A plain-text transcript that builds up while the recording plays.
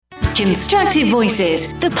Constructive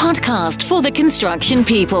Voices, the podcast for the construction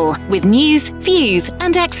people, with news, views,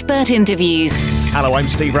 and expert interviews. Hello, I'm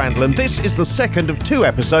Steve Randall, and this is the second of two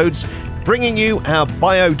episodes bringing you our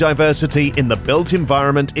Biodiversity in the Built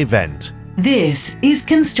Environment event. This is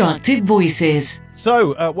Constructive Voices.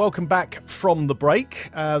 So, welcome back from the break.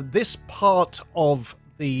 This part of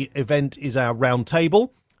the event is our roundtable.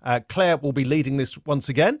 Claire will be leading this once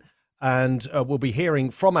again, and we'll be hearing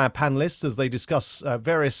from our panellists as they discuss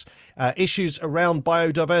various issues around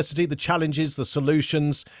biodiversity, the challenges, the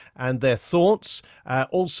solutions, and their thoughts.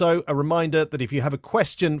 Also, a reminder that if you have a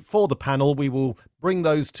question for the panel, we will bring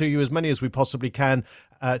those to you, as many as we possibly can,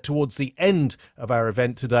 towards the end of our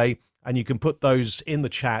event today. And you can put those in the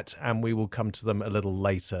chat and we will come to them a little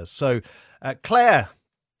later. So, Claire,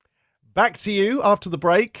 back to you after the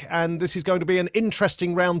break. And this is going to be an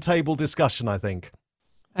interesting roundtable discussion, I think.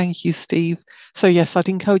 Thank you, Steve. So, yes, I'd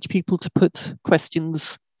encourage people to put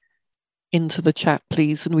questions into the chat,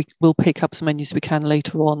 please, and we'll pick up as many as we can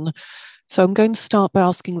later on. So I'm going to start by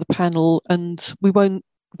asking the panel, and we won't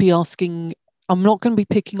be asking, I'm not going to be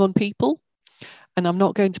picking on people, and I'm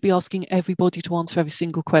not going to be asking everybody to answer every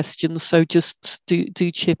single question. So just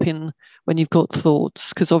do chip in when you've got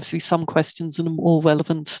thoughts, because obviously some questions are more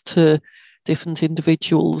relevant to different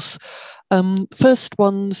individuals. First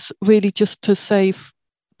one's really just to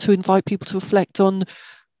invite people to reflect on,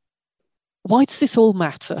 why does this all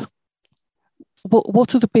matter?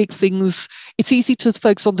 What are the big things? It's easy to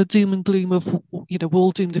focus on the doom and gloom of, we're all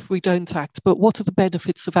doomed if we don't act, but what are the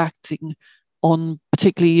benefits of acting on,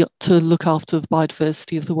 particularly to look after the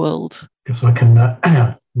biodiversity of the world? Because I can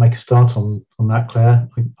make a start on that, Claire.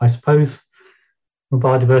 I suppose from a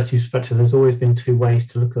biodiversity perspective, there's always been two ways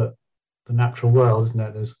to look at the natural world, isn't there?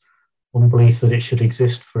 There's one belief that it should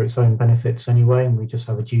exist for its own benefits anyway, and we just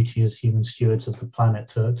have a duty as human stewards of the planet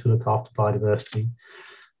to look after biodiversity.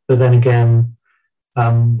 But then again,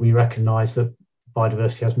 we recognise that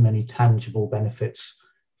biodiversity has many tangible benefits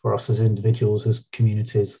for us as individuals, as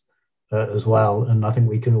communities as well. And I think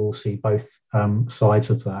we can all see both sides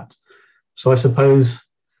of that. So I suppose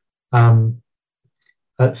at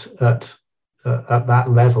that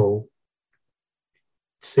level,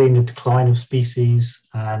 seeing the decline of species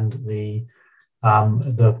and the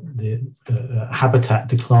habitat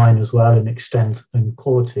decline as well in extent and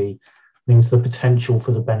quality means the potential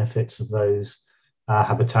for the benefits of those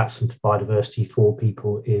habitats and biodiversity for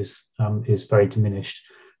people is very diminished.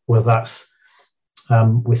 Whether that's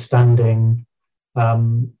withstanding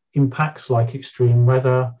impacts like extreme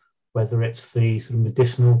weather, whether it's the sort of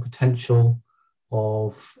medicinal potential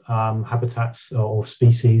of habitats or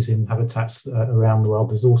species in habitats around the world.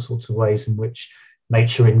 There's all sorts of ways in which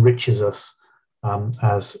nature enriches us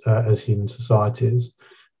as human societies.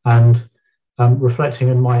 And reflecting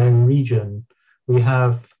in my own region, we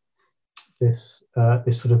have this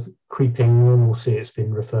sort of creeping normalcy, it's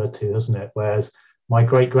been referred to, hasn't it? Whereas my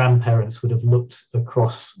great-grandparents would have looked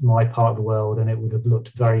across my part of the world and it would have looked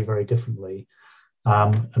very, very differently.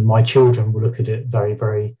 And my children will look at it very,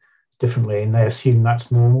 very differently, and they assume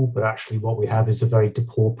that's normal, but actually what we have is a very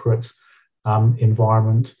depauperate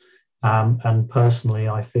environment. And personally,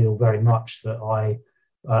 I feel very much that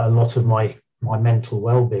a lot of my mental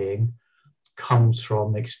well-being comes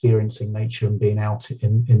from experiencing nature and being out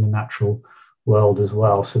in the natural world as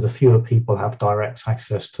well. So the fewer people have direct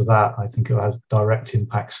access to that, I think it has direct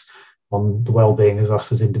impacts on the well-being of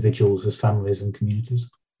us as individuals, as families and communities.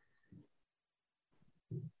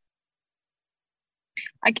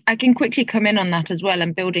 I can quickly come in on that as well,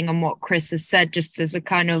 and building on what Chris has said, just as a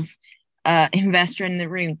kind of investor in the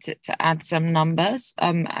room to add some numbers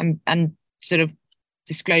and sort of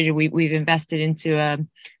disclosure. We've invested into a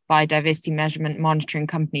biodiversity measurement monitoring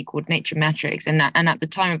company called Nature Metrics, and at the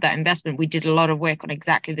time of that investment, we did a lot of work on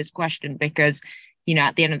exactly this question, because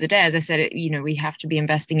at the end of the day, as I said, we have to be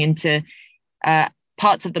investing into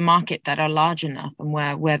parts of the market that are large enough and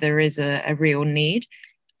where there is a real need.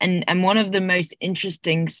 And one of the most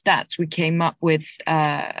interesting stats we came up with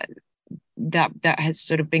that has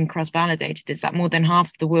sort of been cross-validated is that more than half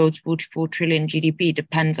of the world's 44 trillion GDP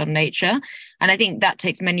depends on nature. And I think that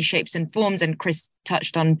takes many shapes and forms, and Chris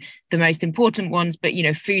touched on the most important ones, but,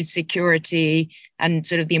 food security and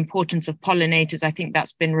sort of the importance of pollinators, I think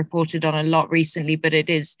that's been reported on a lot recently, but it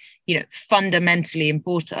is, fundamentally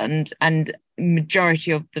important, and majority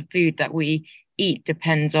of the food that we eat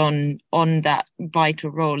depends on that vital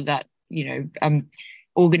role that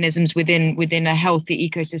organisms within a healthy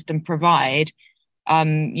ecosystem provide.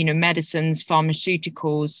 Medicines,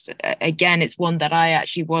 pharmaceuticals, again, it's one that I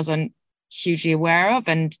actually wasn't hugely aware of,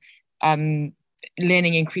 and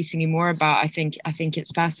learning increasingly more about. I think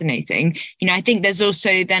it's fascinating. I think there's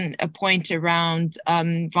also then a point around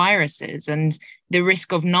viruses and the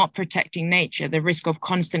risk of not protecting nature, the risk of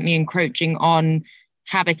constantly encroaching on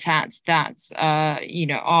habitats that are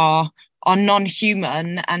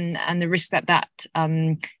non-human, and the risk that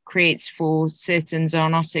creates for certain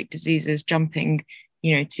zoonotic diseases jumping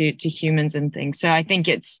to humans and things. So I think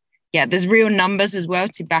there's real numbers as well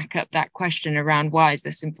to back up that question around why is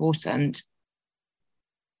this important.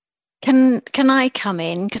 Can I come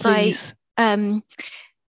in? Because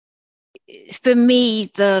for me,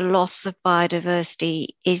 the loss of biodiversity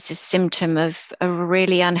is a symptom of a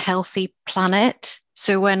really unhealthy planet.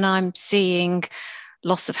 So when I'm seeing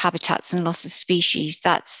loss of habitats and loss of species,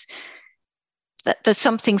 there's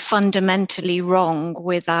something fundamentally wrong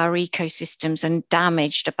with our ecosystems and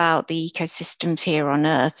damaged about the ecosystems here on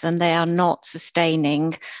Earth, and they are not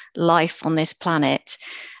sustaining life on this planet.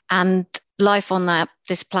 And life on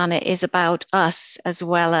this planet is about us as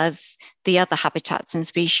well as the other habitats and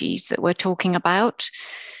species that we're talking about.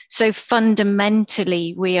 So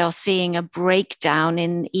fundamentally, we are seeing a breakdown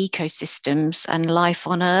in ecosystems and life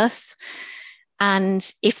on Earth.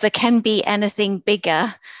 And if there can be anything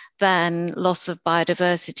bigger than loss of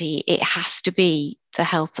biodiversity, it has to be the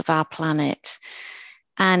health of our planet.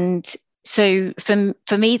 And so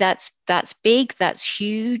for me, that's big, that's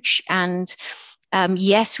huge. And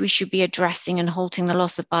yes, we should be addressing and halting the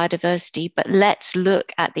loss of biodiversity, but let's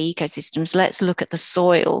look at the ecosystems, let's look at the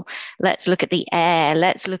soil, let's look at the air,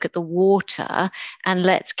 let's look at the water, and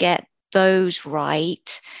let's get those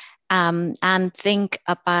right, and think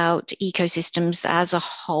about ecosystems as a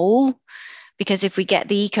whole. Because if we get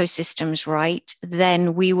the ecosystems right,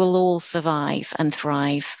 then we will all survive and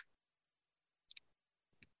thrive.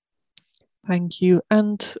 Thank you.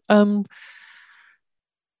 And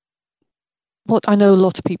what I know a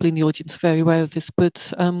lot of people in the audience are very aware of this,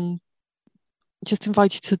 but just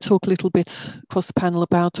invite you to talk a little bit across the panel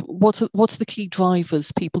about what's the key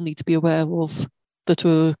drivers people need to be aware of that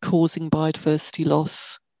are causing biodiversity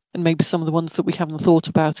loss, and maybe some of the ones that we haven't thought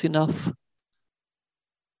about enough.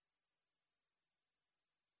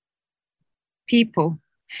 People.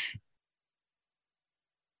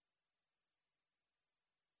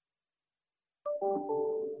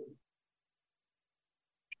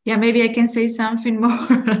 Yeah, maybe I can say something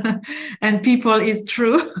more. And people is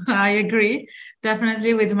true. I agree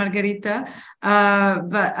definitely with Margherita.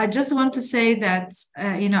 But I just want to say that,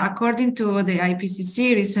 according to the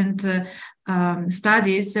IPCC recent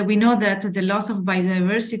studies, we know that the loss of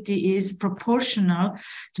biodiversity is proportional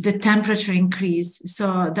to the temperature increase.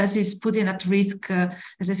 So that is putting at risk,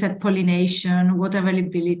 as I said, pollination, water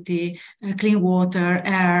availability, clean water,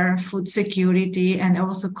 air, food security, and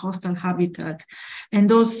also coastal habitat.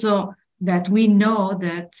 And also that we know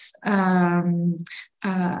that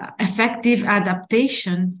effective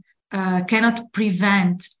adaptation cannot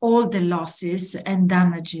prevent all the losses and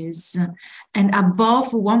damages. And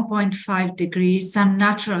above 1.5 degrees, some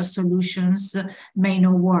natural solutions may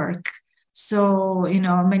not work. So,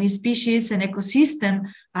 many species and ecosystems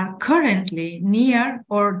are currently near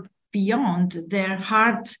or beyond their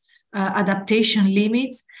hard adaptation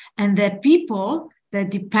limits, and the people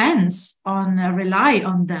that rely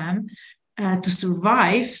on them to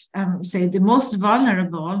survive, say the most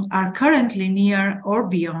vulnerable, are currently near or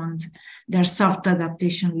beyond their soft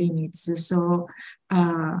adaptation limits. So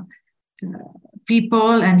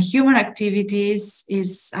people and human activities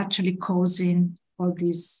is actually causing all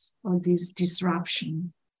this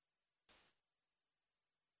disruption.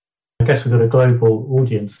 I guess we've got a global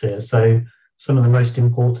audience here, so some of the most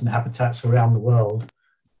important habitats around the world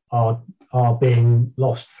are being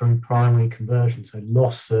lost through primary conversion. So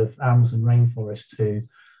loss of Amazon rainforest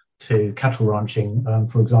to cattle ranching,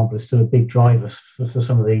 for example, is still a big driver for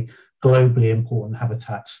some of the globally important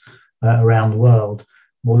habitats around the world.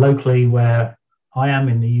 More locally, where I am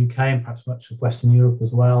in the UK and perhaps much of Western Europe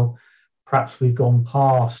as well, perhaps we've gone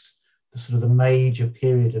past the sort of the major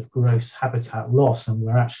period of gross habitat loss, and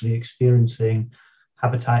we're actually experiencing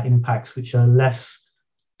habitat impacts which are less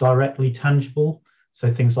directly tangible. So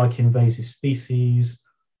things like invasive species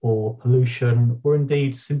or pollution, or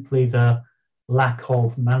indeed simply the lack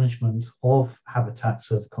of management of habitats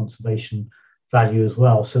of conservation value as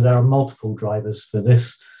well. So there are multiple drivers for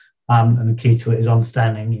this, and the key to it is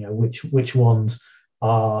understanding, which ones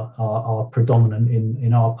are predominant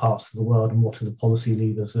in our parts of the world, and what are the policy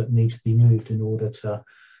levers that need to be moved in order to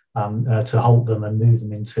halt them and move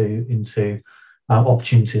them into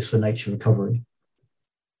opportunities for nature recovery.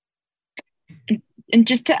 And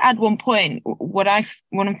just to add one point, one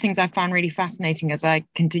of the things I found really fascinating as I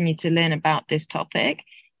continue to learn about this topic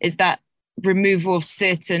is that removal of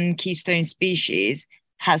certain keystone species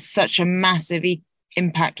has such a massive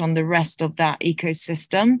impact on the rest of that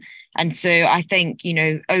ecosystem. And so I think, you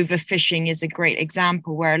know, overfishing is a great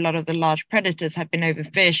example where a lot of the large predators have been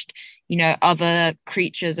overfished. You know, other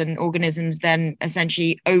creatures and organisms then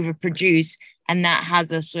essentially overproduce, and that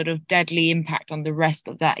has a sort of deadly impact on the rest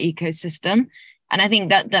of that ecosystem. And I think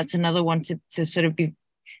that that's another one to sort of be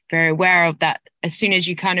very aware of, that as soon as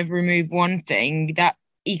you kind of remove one thing, that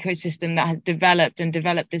ecosystem that has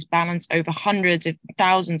developed this balance over hundreds of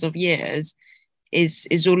thousands of years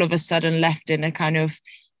is all of a sudden left in a kind of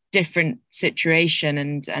different situation,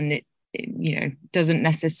 and it you know, doesn't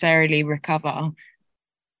necessarily recover.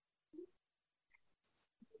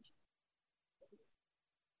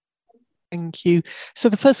 Thank you. So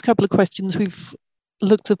the first couple of questions, we've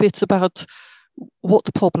looked a bit about what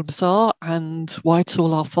the problems are and why it's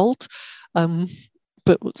all our fault.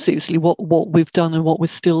 But seriously, what we've done and what we're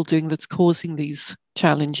still doing that's causing these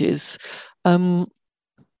challenges.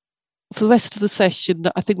 For the rest of the session,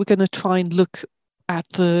 I think we're going to try and look at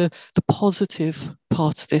the positive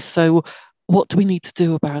part of this. So what do we need to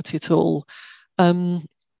do about it all? And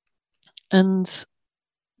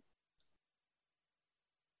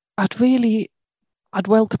I'd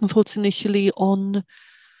welcome thoughts initially on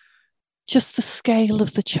just the scale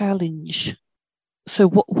of the challenge. So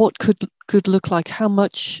what could look like? How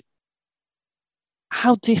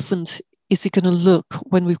different is it going to look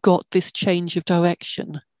when we've got this change of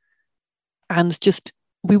direction? And just,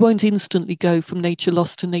 we won't instantly go from nature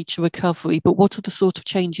loss to nature recovery, but what are the sort of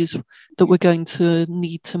changes that we're going to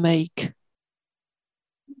need to make?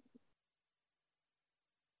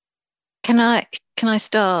 Can I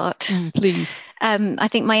start? Please. I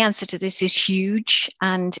think my answer to this is huge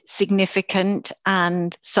and significant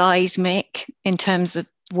and seismic in terms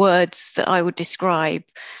of words that I would describe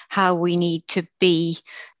how we need to be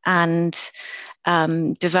and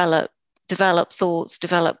develop thoughts,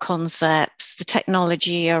 develop concepts, the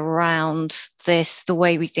technology around this, the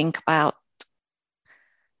way we think about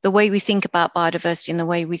biodiversity and the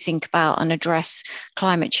way we think about and address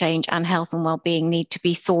climate change and health and well-being need to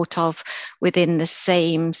be thought of within the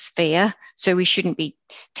same sphere. So we shouldn't be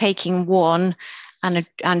taking one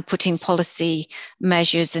and putting policy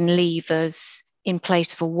measures and levers in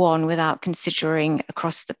place for one without considering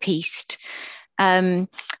across the piece.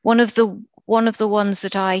 One of the ones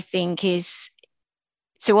that I think is,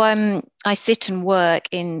 so I sit and work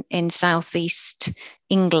in Southeast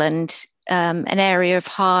England, an area of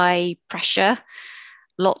high pressure,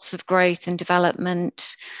 lots of growth and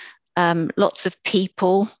development, lots of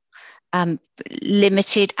people,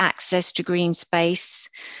 limited access to green space,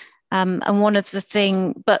 and one of the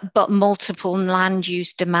things, but multiple land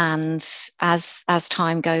use demands as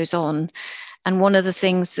time goes on. And one of the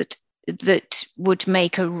things that would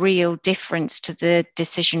make a real difference to the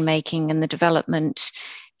decision making and the development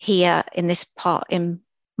here in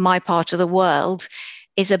my part of the world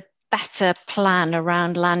is a better plan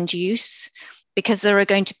around land use, because there are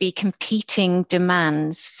going to be competing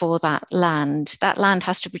demands for that land. That land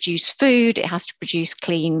has to produce food, it has to produce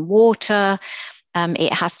clean water,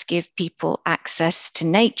 it has to give people access to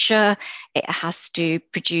nature, it has to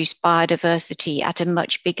produce biodiversity at a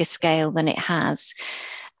much bigger scale than it has.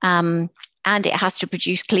 And it has to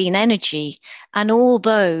produce clean energy. And all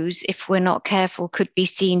those, if we're not careful, could be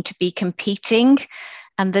seen to be competing.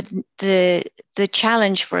 And the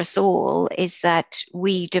challenge for us all is that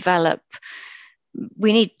we need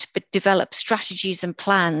to develop strategies and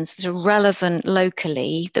plans that are relevant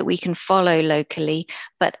locally, that we can follow locally,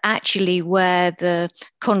 but actually where the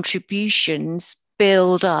contributions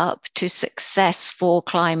build up to success for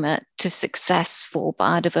climate, to success for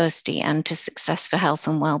biodiversity, and to success for health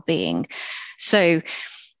and well-being. So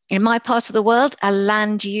in my part of the world, a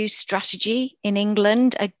land use strategy in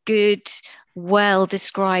England, a good,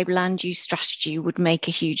 well-described land use strategy would make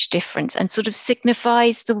a huge difference and sort of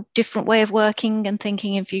signifies the different way of working and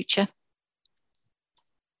thinking in future.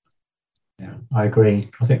 Yeah, I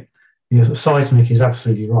agree. I think seismic is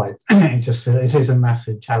absolutely right. It is a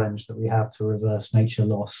massive challenge that we have to reverse nature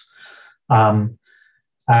loss. And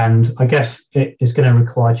I guess it is going to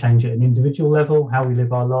require change at an individual level, how we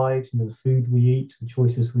live our lives, the food we eat, the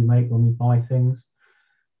choices we make when we buy things.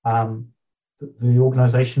 The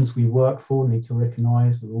organisations we work for need to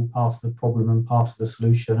recognise that we're all part of the problem and part of the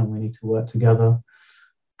solution, and we need to work together.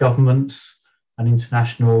 Governments and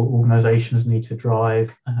international organisations need to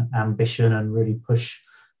drive ambition and really push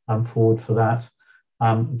forward for that.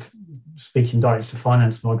 Speaking directly to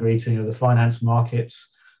finance, Margherita, the finance markets,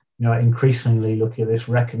 increasingly looking at this,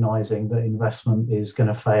 recognising that investment is going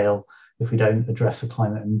to fail. if we don't address the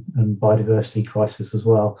climate and biodiversity crisis as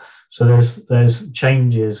well. So there's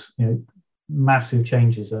changes, massive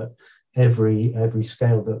changes at every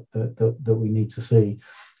scale that we need to see.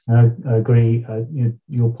 I agree.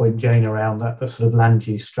 Your point, Jane, around that sort of land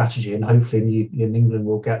use strategy, and hopefully in England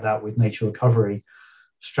we'll get that with nature recovery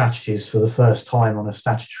strategies for the first time on a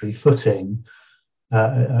statutory footing,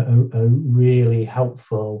 a really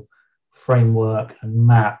helpful framework and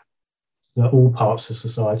map that all parts of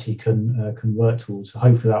society can work towards. So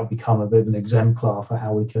hopefully that will become a bit of an exemplar for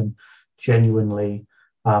how we can genuinely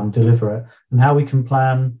deliver it, and how we can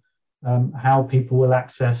plan how people will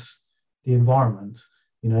access the environment.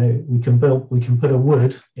 We can put a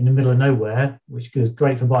wood in the middle of nowhere, which is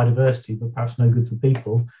great for biodiversity, but perhaps no good for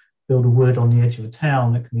people. Build a wood on the edge of a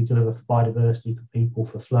town that can be delivered for biodiversity, for people,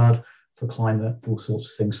 for flood, for climate, all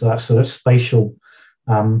sorts of things. So that spatial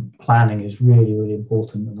planning is really, really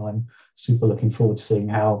important, and I'm super looking forward to seeing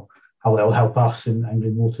how they'll help us in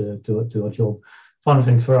Anglian Water do our job. Final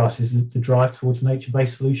thing for us is the drive towards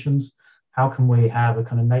nature-based solutions. How can we have a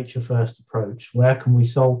kind of nature-first approach? Where can we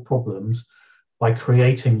solve problems by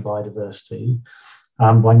creating biodiversity,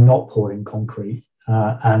 by not pouring concrete?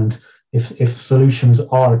 And if solutions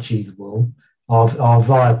are achievable, are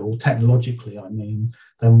viable technologically,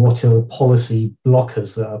 then what are the policy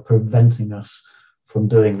blockers that are preventing us from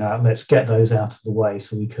doing that? Let's get those out of the way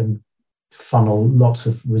so we can funnel lots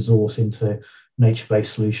of resource into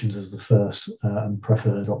nature-based solutions as the first and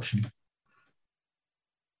preferred option.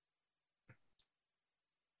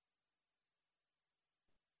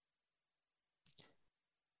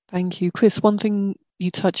 Thank you. Chris, one thing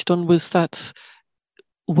you touched on was that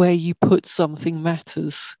where you put something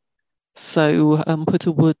matters. So put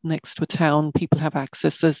a wood next to a town, people have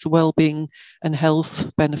access, there's the well-being and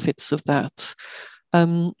health benefits of that. I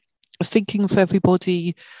was thinking for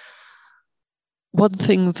everybody, one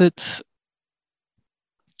thing that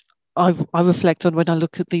I reflect on when I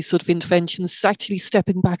look at these sort of interventions is actually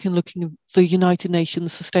stepping back and looking at the United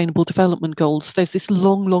Nations Sustainable Development Goals. There's this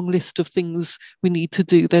long list of things we need to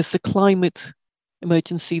do. There's the climate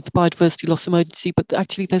emergency, the biodiversity loss emergency, but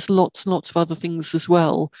actually there's lots and lots of other things as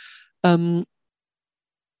well. And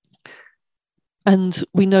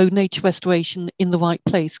we know nature restoration in the right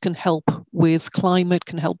place can help with climate,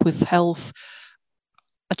 can help with health.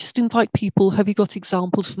 I just invite people, have you got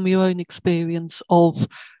examples from your own experience of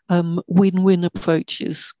win-win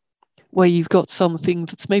approaches where you've got something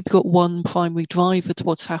that's maybe got one primary driver to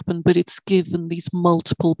what's happened, but it's given these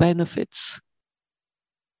multiple benefits?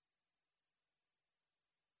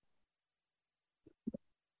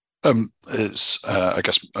 It's, I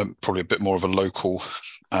guess, probably a bit more of a local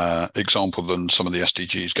example than some of the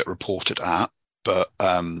SDGs get reported at. But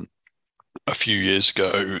a few years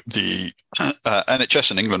ago, the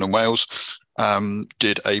NHS in England and Wales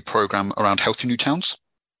did a programme around healthy new towns.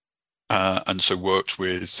 And so worked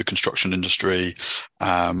with the construction industry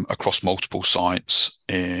across multiple sites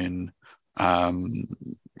in England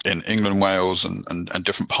and Wales and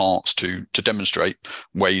different parts to demonstrate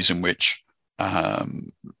ways in which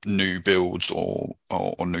new builds or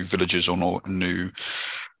new villages or new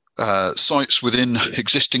sites within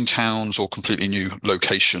existing towns or completely new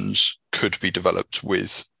locations could be developed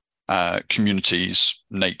with communities,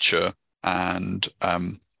 nature, and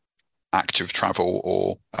active travel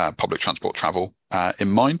or public transport travel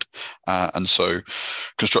in mind. And so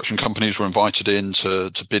construction companies were invited in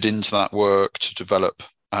to bid into that work, to develop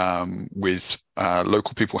with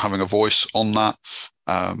local people having a voice on that.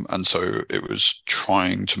 And so it was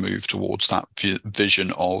trying to move towards that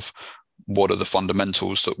vision of what are the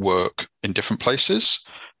fundamentals that work in different places.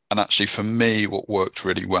 And actually, for me, what worked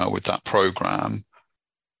really well with that program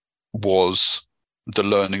was the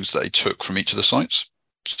learnings that they took from each of the sites.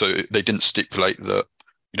 So they didn't stipulate that,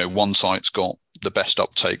 one site's got the best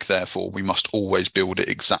uptake, therefore we must always build it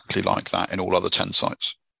exactly like that in all other 10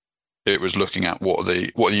 sites. It was looking at what are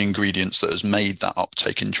the ingredients that has made that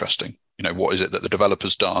uptake interesting. What is it that the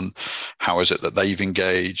developer's done? How is it that they've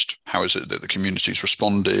engaged? How is it that the community's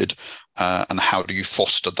responded? And how do you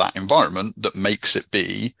foster that environment that makes it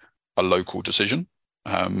be a local decision?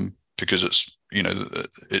 Because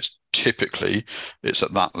it's typically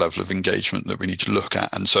at that level of engagement that we need to look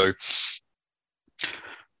at. And so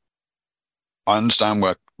I understand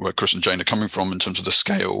where Chris and Jane are coming from in terms of the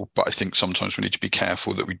scale, but I think sometimes we need to be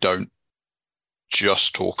careful that we don't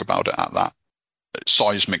just talk about it at that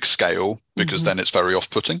seismic scale, because then it's very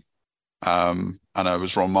off-putting. And I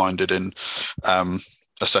was reminded in a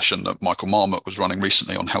session that Michael Marmot was running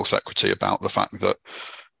recently on health equity about the fact that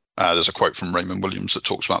there's a quote from Raymond Williams that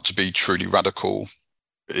talks about to be truly radical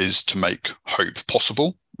is to make hope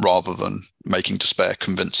possible rather than making despair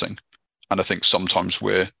convincing. And I think sometimes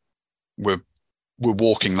we're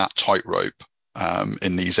walking that tightrope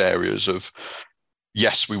in these areas of,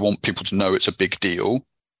 yes, we want people to know it's a big deal,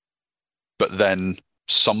 but then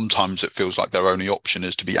sometimes it feels like their only option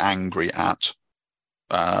is to be angry at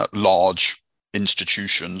large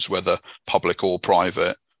institutions, whether public or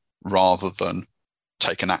private, rather than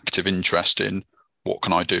take an active interest in what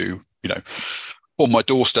can I do, on my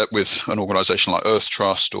doorstep with an organisation like Earth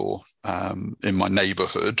Trust or in my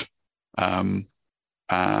neighbourhood, and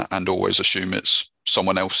always assume it's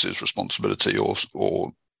someone else's responsibility or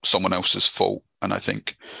someone else's fault. And I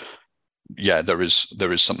think, there is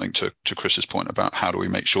something to Chris's point about how do we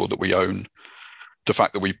make sure that we own the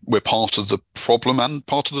fact that we're part of the problem and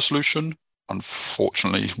part of the solution.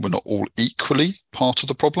 Unfortunately, we're not all equally part of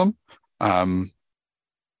the problem.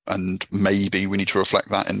 And maybe we need to reflect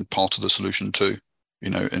that in part of the solution too,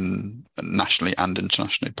 in nationally and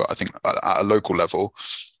internationally. But I think at a local level,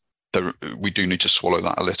 we do need to swallow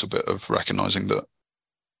that a little bit of recognizing that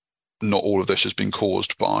not all of this has been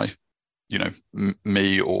caused by,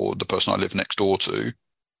 me or the person I live next door to,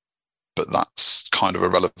 but that's kind of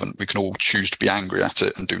irrelevant. We can all choose to be angry at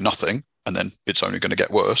it and do nothing, and then it's only going to get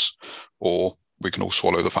worse, or we can all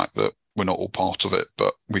swallow the fact that we're not all part of it,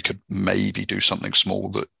 but we could maybe do something small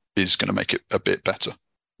that is going to make it a bit better.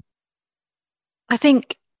 I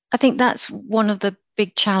think that's one of the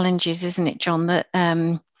big challenges, isn't it, John?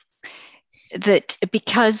 That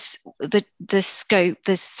because the scope,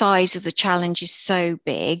 the size of the challenge is so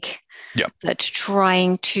big, that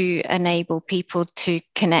trying to enable people to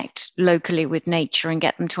connect locally with nature and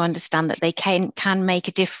get them to understand that they can make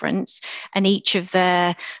a difference, and each of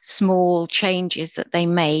their small changes that they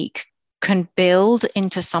make can build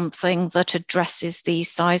into something that addresses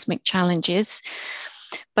these seismic challenges.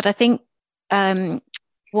 But I think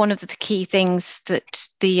one of the key things that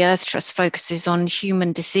the Earth Trust focuses on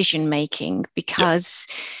human decision making, because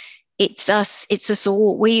it's us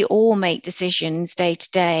all. We all make decisions day to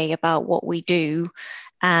day about what we do,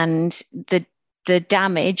 and the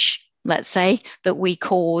damage, let's say, that we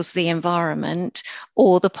cause the environment,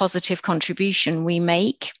 or the positive contribution we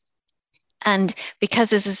make. And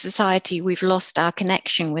because as a society we've lost our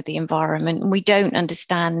connection with the environment, and we don't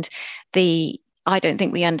understand I don't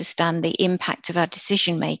think we understand the impact of our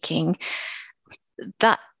decision making,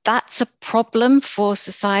 that's a problem for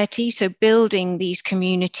society. So building these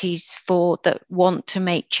communities that want to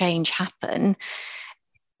make change happen,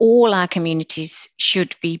 all our communities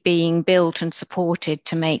should be being built and supported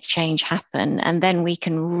to make change happen. And then we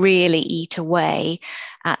can really eat away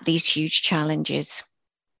at these huge challenges.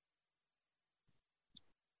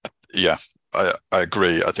 Yeah, I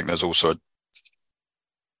agree. I think there's also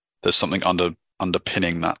there's something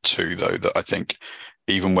underpinning that too, though, that I think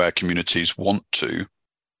even where communities want to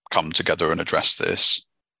come together and address this,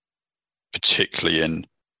 particularly in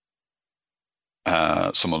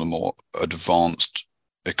some of the more advanced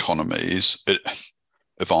economies,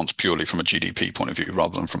 advanced purely from a GDP point of view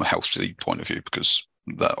rather than from a healthy point of view, because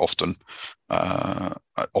they're often at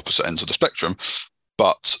opposite ends of the spectrum.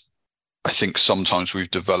 But I think sometimes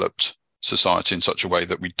we've developed society in such a way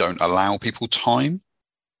that we don't allow people time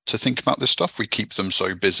to think about this stuff. We keep them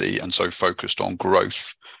so busy and so focused on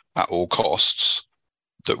growth at all costs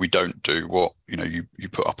that we don't do what you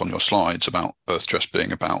put up on your slides about Earth Trust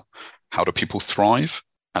being about how do people thrive.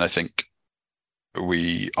 And I think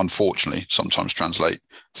we unfortunately sometimes translate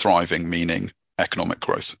thriving meaning economic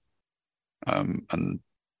growth, and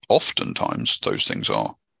oftentimes those things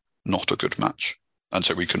are not a good match. And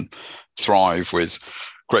so we can thrive with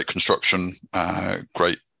great construction,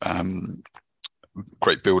 great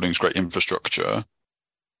buildings, great infrastructure,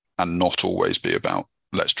 and not always be about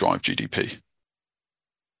let's drive GDP.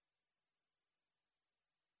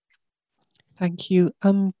 Thank you.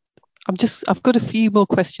 I've got a few more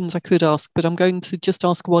questions I could ask, but I'm going to just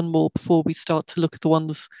ask one more before we start to look at the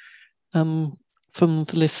ones from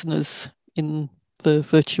the listeners in the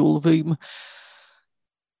virtual room.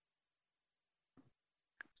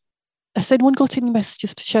 Has anyone got any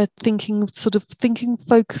messages to share, thinking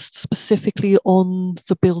focused specifically on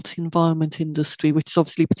the built environment industry, which is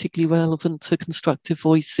obviously particularly relevant to constructive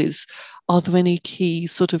voices? Are there any key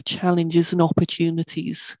sort of challenges and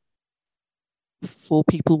opportunities for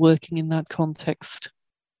people working in that context?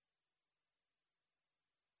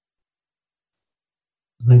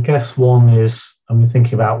 I guess one is, and we're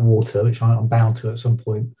thinking about water, which I'm bound to at some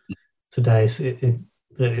point today. So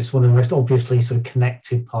it's one of the most obviously sort of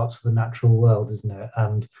connected parts of the natural world, isn't it?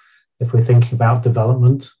 And if we're thinking about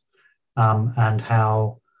development and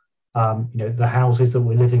how the houses that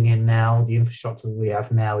we're living in now, the infrastructure that we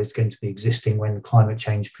have now is going to be existing when climate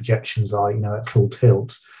change projections are at full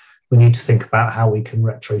tilt. we need to think about how we can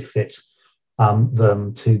retrofit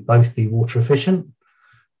them to both be water efficient,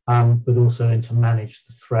 but also then to manage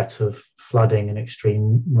the threat of flooding and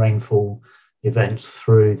extreme rainfall events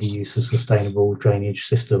through the use of sustainable drainage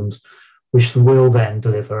systems, which will then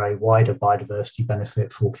deliver a wider biodiversity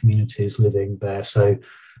benefit for communities living there. So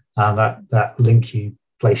that link you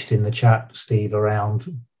placed in the chat, Steve, around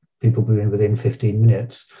people moving within 15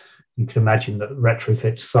 minutes, you can imagine that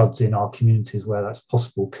retrofit suds in our communities where that's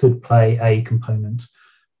possible could play a component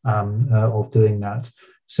of doing that.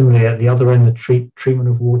 Similarly, at the other end, the treatment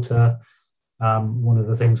of water, one of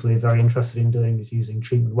the things we're very interested in doing is using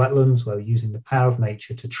treatment wetlands, where we're using the power of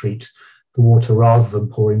nature to treat the water rather than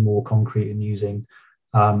pouring more concrete and using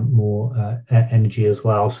more energy as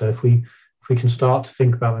well. So if we can start to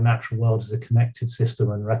think about the natural world as a connected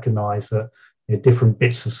system and recognise that different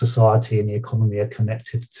bits of society and the economy are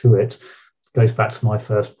connected to it, goes back to my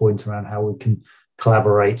first point around how we can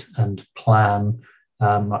collaborate and plan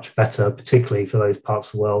much better, particularly for those parts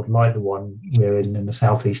of the world like the one we're in the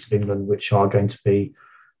southeast of England, which are going to be,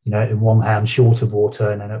 in one hand, short of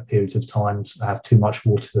water, and then at periods of times have too much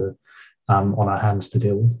water on our hands to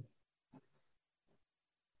deal with.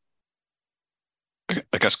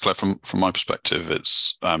 I guess, Claire, from my perspective, it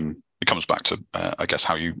comes back to I guess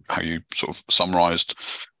how you sort of summarised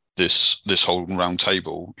this whole round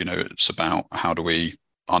table. It's about how do we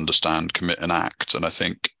understand, commit, and act. And I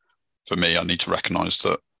think for me, I need to recognise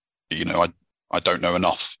that I don't know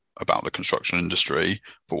enough about the construction industry,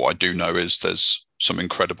 but what I do know is there's some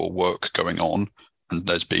incredible work going on, and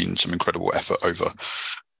there's been some incredible effort over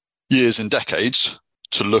years and decades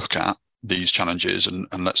to look at these challenges, and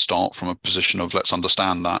let's start from a position of let's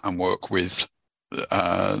understand that and work with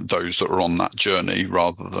those that are on that journey,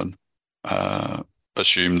 rather than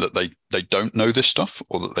assume that they don't know this stuff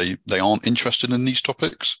or that they aren't interested in these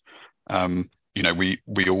topics.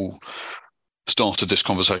 We all started this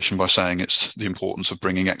conversation by saying it's the importance of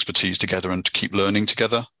bringing expertise together and to keep learning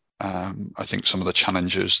together. I think some of the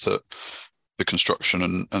challenges that the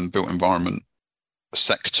construction and built environment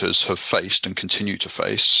sectors have faced and continue to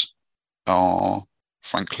face are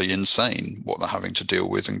frankly insane, what they're having to deal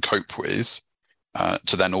with and cope with,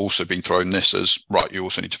 to then also being thrown this as, right, you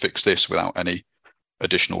also need to fix this without any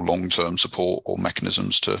additional long-term support or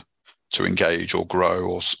mechanisms to engage or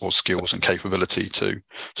grow or skills and capability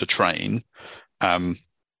to train. I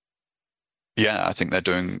think they're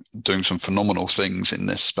doing some phenomenal things in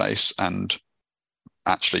this space, and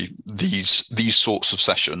actually these sorts of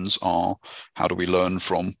sessions are how do we learn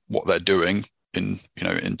from what they're doing in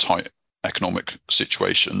tight economic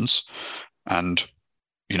situations, and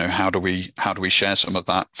how do we share some of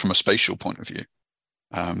that from a spatial point of view,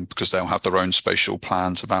 because they'll have their own spatial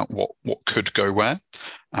plans about what could go where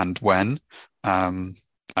and when,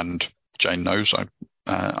 and Jane knows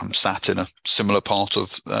I'm sat in a similar part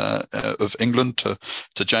of England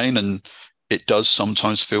to Jane, and it does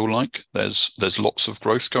sometimes feel like there's lots of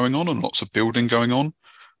growth going on and lots of building going on,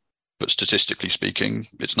 but statistically speaking,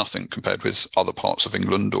 it's nothing compared with other parts of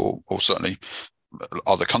England or certainly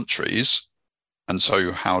other countries. And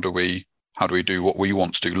so how do we do what we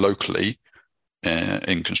want to do locally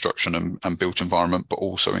in construction and built environment, but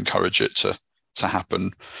also encourage it to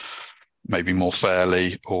happen maybe more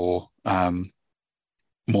fairly or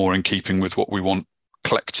more in keeping with what we want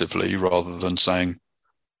collectively, rather than saying,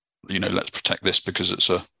 let's protect this because it's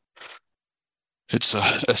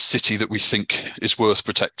a city that we think is worth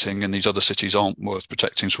protecting and these other cities aren't worth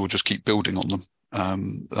protecting, so we'll just keep building on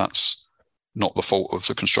them. That's not the fault of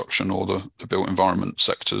the construction or the built environment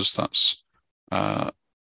sectors. That's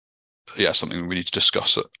something we need to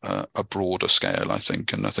discuss at a broader scale, I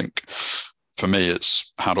think. And I think for me,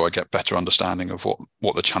 it's how do I get better understanding of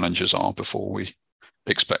what the challenges are before we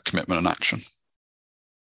expect commitment and action.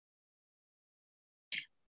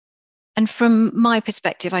 And from my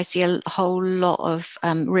perspective, I see a whole lot of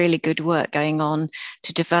really good work going on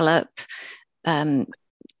to develop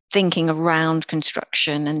thinking around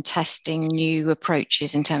construction and testing new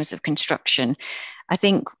approaches in terms of construction. I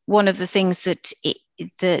think one of the things that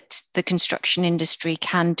the construction industry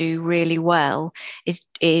can do really well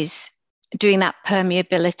is doing that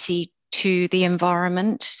permeability to the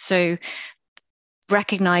environment. So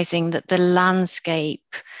recognizing that the landscape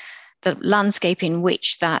in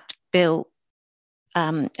which that built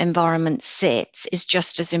environment sits is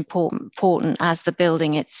just as important as the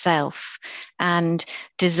building itself, and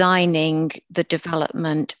designing the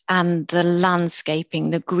development and the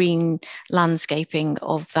landscaping, the green landscaping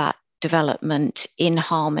of that development in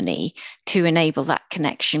harmony to enable that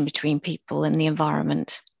connection between people and the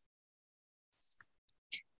environment.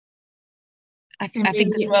 I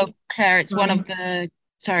think as well, Claire, it's one of the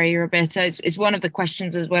Sorry, Roberta. It's one of the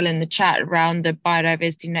questions as well in the chat around the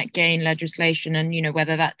biodiversity net gain legislation and,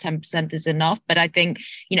 whether that 10% is enough. But I think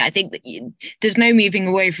that there's no moving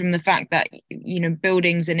away from the fact that,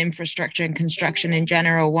 buildings and infrastructure and construction in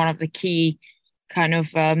general, one of the key kind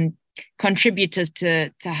of contributors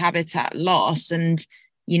to habitat loss. And,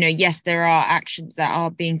 yes, there are actions that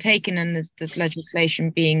are being taken and there's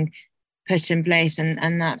legislation being put in place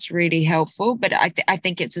and that's really helpful. But I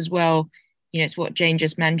think it's as well, it's what Jane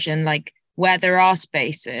just mentioned, like where there are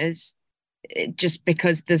spaces, just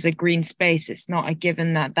because there's a green space, it's not a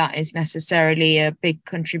given that is necessarily a big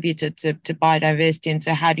contributor to biodiversity. And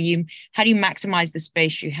so how do you maximize the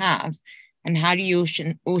space you have? And how do you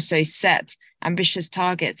also set ambitious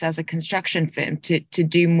targets as a construction firm to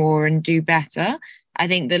do more and do better? I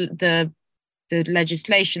think the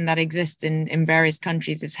legislation that exists in various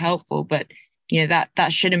countries is helpful, but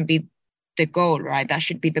that shouldn't be the goal, right? That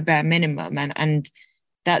should be the bare minimum, and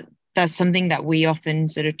that's something that we often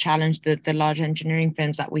sort of challenge the large engineering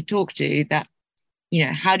firms that we talk to. That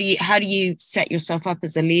how do you set yourself up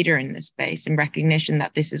as a leader in this space in recognition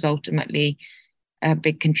that this is ultimately a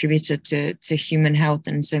big contributor to human health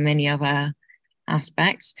and so many other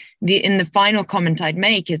aspects. The final comment I'd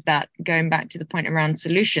make is that, going back to the point around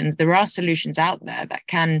solutions, there are solutions out there that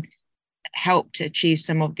can help to achieve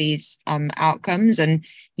some of these outcomes. And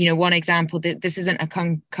one example, that this isn't a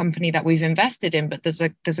company that we've invested in, but there's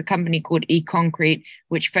a company called eConcrete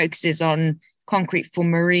which focuses on concrete for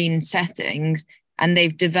marine settings, and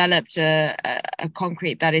they've developed a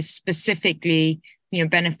concrete that is specifically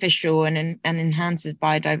beneficial and enhances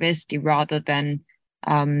biodiversity rather than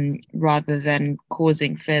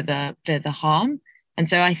causing further harm. And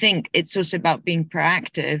so I think it's also about being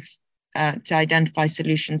proactive to identify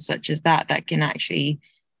solutions such as that can actually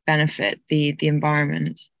benefit the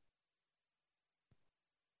environment.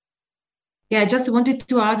 Yeah, I just wanted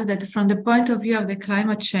to add that from the point of view of the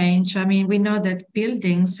climate change, I mean, we know that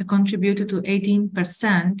buildings contribute to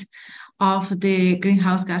 18% of the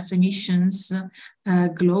greenhouse gas emissions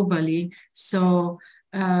globally. So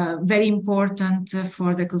very important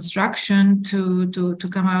for the construction to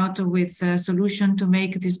come out with a solution to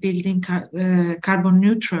make this building carbon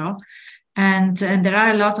neutral. And there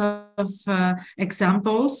are a lot of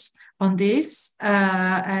examples on this,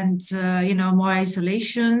 and more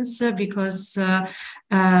isolations because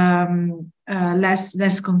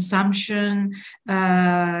less consumption,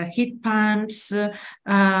 heat pumps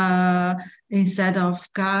instead of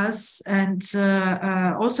gas, and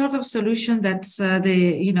all sorts of solutions that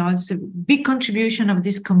it's a big contribution of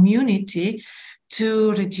this community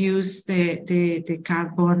to reduce the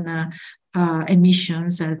carbon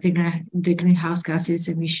emissions, the greenhouse gases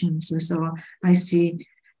emissions. So I see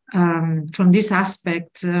from this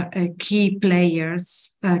aspect key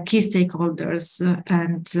players, key stakeholders,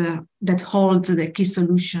 and that hold the key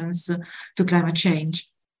solutions to climate change.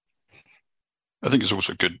 I think it's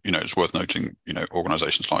also good, it's worth noting,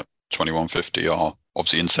 organizations like 2150 are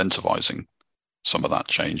obviously incentivizing some of that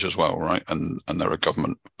change as well, right? And there are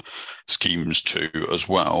government schemes too as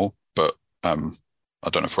well. But I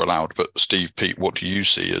don't know if we're allowed, but Steve, Pete, what do you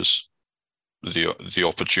see as the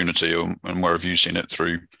opportunity, and where have you seen it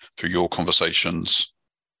through your conversations?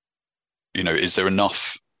 Are there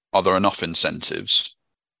enough incentives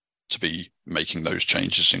to be making those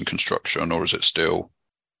changes in construction, or is it still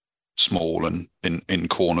small and in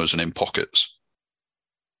corners and in pockets?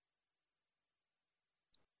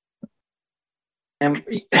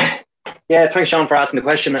 Yeah, thanks, Sean, for asking the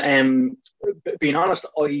question. Being honest,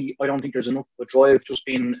 I don't think there's enough of a drive just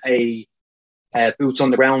being a boots on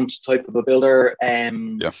the ground type of a builder. I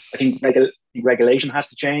think regulation has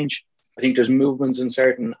to change. I think there's movements in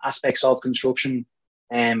certain aspects of construction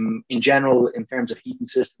in general in terms of heating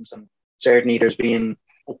systems, and certainly there's been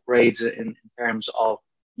upgrades in terms of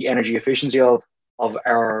the energy efficiency of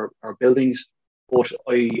our buildings. But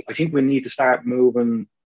I think we need to start moving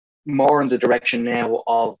more in the direction now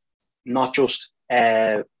of not just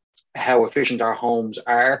how efficient our homes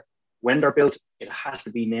are when they're built. It has to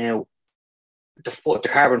be now the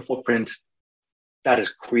carbon footprint that is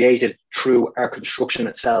created through our construction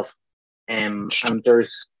itself. And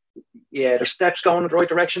there's steps going in the right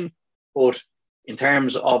direction, but in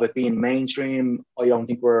terms of it being mainstream, I don't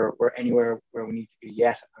think we're anywhere where we need to be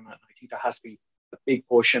yet. And I think there has to be a big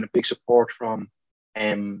push and a big support from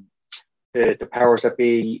the powers that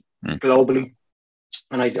be globally.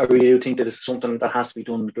 And I really do think that this is something that has to be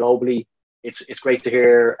done globally. It's great to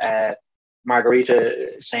hear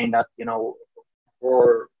Margarita saying that,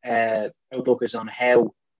 her outlook is on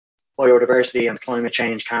how biodiversity and climate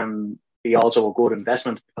change can be also a good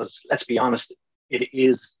investment, because let's be honest, it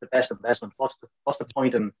is the best investment. What's the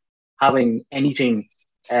point in having anything,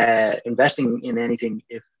 investing in anything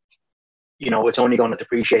if it's only going to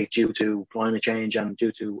depreciate due to climate change and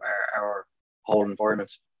due to our whole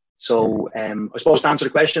environment? So I suppose to answer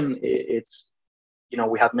the question, it's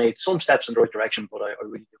we have made some steps in the right direction, but I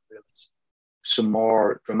really do feel there's some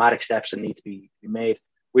more dramatic steps that need to be made.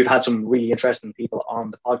 We've had some really interesting people on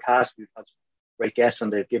the podcast. We've had some great guests,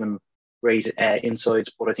 and they've given great insights.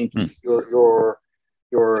 But I think your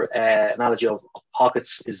analogy of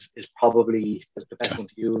pockets is probably the best one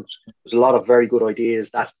to use. There's a lot of very good ideas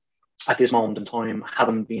that at this moment in time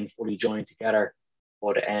haven't been fully joined together.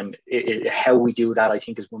 But how we do that, I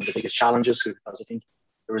think, is one of the biggest challenges, because I think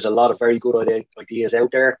there is a lot of very good ideas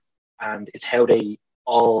out there, and it's how they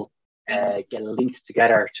all get linked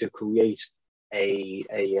together to create a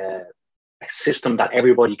system that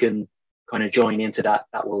everybody can kind of join into, that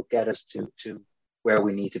will get us to where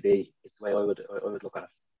we need to be, is the way I would look at it.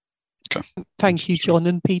 Okay. Thank you, John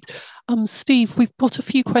and Pete. Steve, we've got a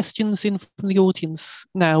few questions in from the audience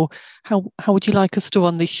now. How would you like us to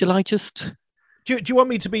run this? Shall I just... Do you want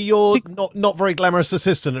me to be your not very glamorous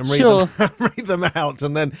assistant and read them out,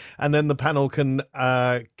 and then the panel can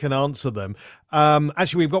answer them?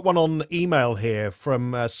 Actually, we've got one on email here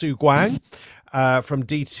from Sue Guang from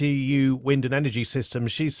DTU Wind and Energy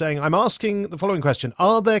Systems. She's saying, I'm asking the following question: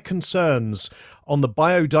 are there concerns on the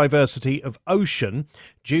biodiversity of ocean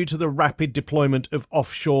due to the rapid deployment of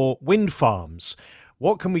offshore wind farms?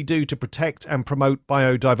 What can we do to protect and promote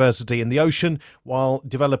biodiversity in the ocean while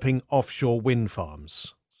developing offshore wind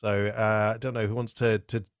farms? So I don't know who wants to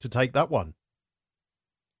take that one.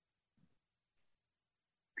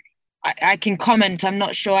 I can comment. I'm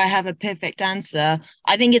not sure I have a perfect answer.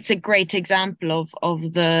 I think it's a great example of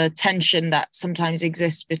the tension that sometimes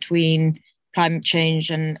exists between climate change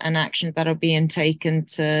and actions that are being taken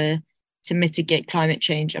to mitigate climate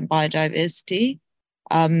change and biodiversity.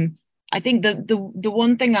 I think the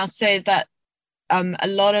one thing I'll say is that a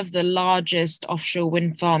lot of the largest offshore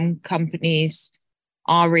wind farm companies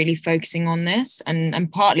are really focusing on this,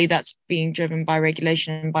 and partly that's being driven by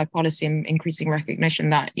regulation and by policy and increasing recognition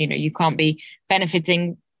that you can't be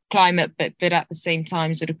benefiting climate but at the same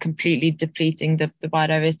time sort of completely depleting the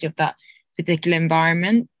biodiversity of that particular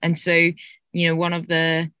environment. And so one of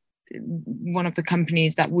the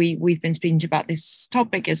companies that we've been speaking to about this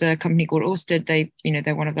topic is a company called Ørsted.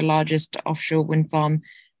 They're one of the largest offshore wind farm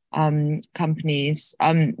companies.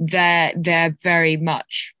 They're very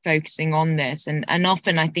much focusing on this, and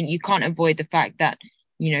often I think you can't avoid the fact that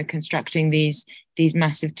constructing these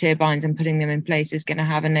massive turbines and putting them in place is going to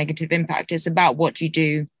have a negative impact. It's about what you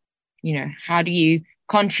do, how do you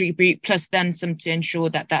contribute, plus then some to ensure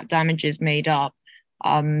that damage is made up.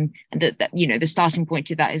 And that the starting point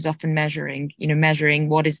to that is often measuring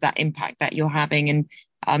what is that impact that you're having.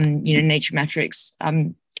 And Nature Metrics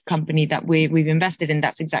company that we've invested in,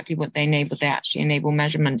 that's exactly what they enable. They actually enable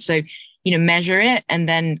measurement. So measure it and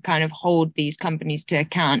then kind of hold these companies to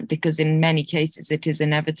account, because in many cases it is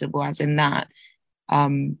inevitable, as in that.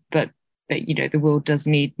 But the world does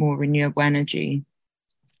need more renewable energy.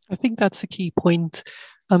 I think that's a key point.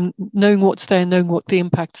 Knowing what's there, knowing what the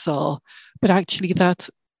impacts are, but actually that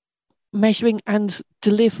measuring and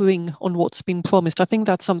delivering on what's been promised. I think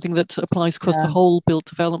that's something that applies across the whole built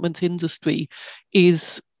development industry.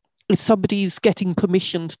 Is if somebody's getting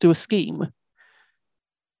permission to do a scheme,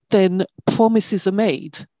 then promises are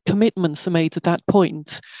made, commitments are made at that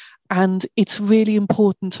point, and it's really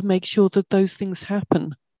important to make sure that those things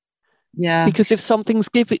happen. Yeah. Because if something's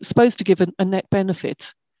supposed to give a net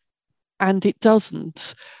benefit and it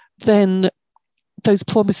doesn't, then those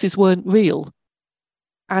promises weren't real.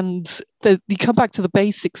 And you come back to the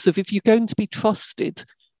basics of, if you're going to be trusted,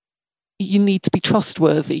 you need to be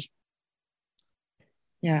trustworthy.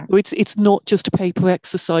 Yeah. It's not just a paper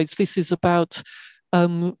exercise. This is about,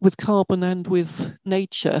 with carbon and with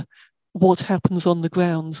nature, what happens on the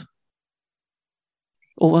ground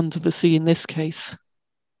or under the sea in this case.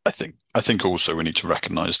 I think also we need to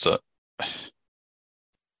recognise that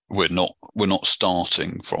we're not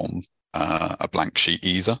starting from a blank sheet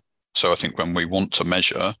either. So I think when we want to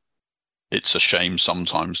measure, it's a shame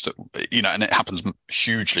sometimes that, and it happens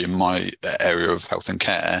hugely in my area of health and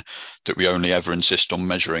care, that we only ever insist on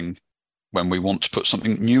measuring when we want to put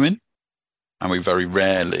something new in. And we very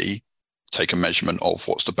rarely take a measurement of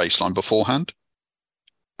what's the baseline beforehand.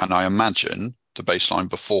 And I imagine the baseline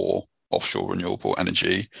before offshore renewable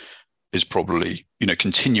energy is probably,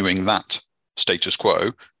 continuing that status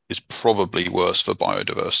quo is probably worse for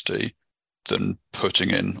biodiversity than putting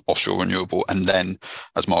in offshore renewable, and then,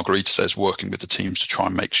 as Margarita says, working with the teams to try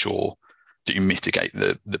and make sure mitigate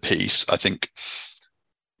the piece. I think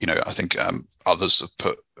others have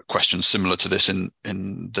put questions similar to this in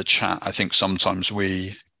the chat. I think sometimes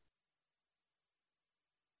we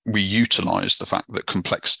utilize the fact that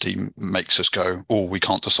complexity makes us go, oh, we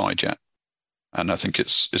can't decide yet. And I think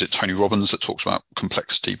is it Tony Robbins that talks about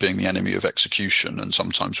complexity being the enemy of execution? And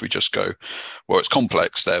sometimes we just go, well, it's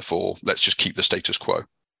complex, therefore let's just keep the status quo.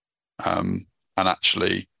 And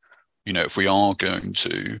actually, if we are going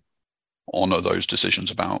to honor those decisions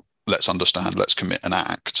about let's understand, let's commit and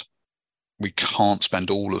act, we can't spend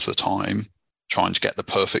all of the time trying to get the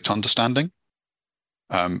perfect understanding,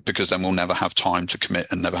 because then we'll never have time to commit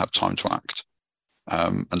and never have time to act.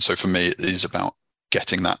 And so for me, it is about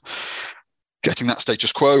getting that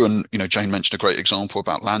status quo. And, Jane mentioned a great example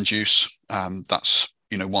about land use. That's,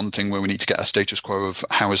 one thing where we need to get a status quo of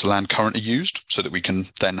how is the land currently used so that we can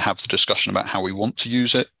then have the discussion about how we want to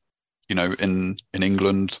use it. In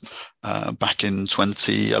England, back in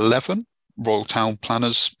 2011, Royal Town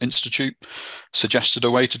Planners Institute suggested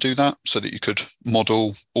a way to do that so that you could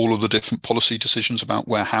model all of the different policy decisions about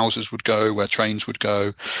where houses would go, where trains would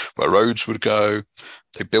go, where roads would go.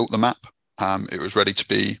 They built the map. It was ready to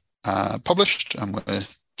be published, and we're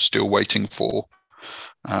still waiting for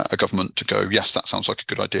a government to go, yes, that sounds like a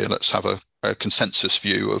good idea. Let's have a consensus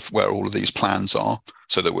view of where all of these plans are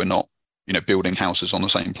so that we're not building houses on the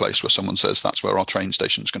same place where someone says that's where our train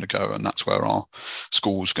station is going to go and that's where our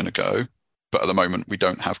school's going to go. But at the moment, we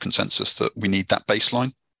don't have consensus that we need that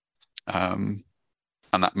baseline. And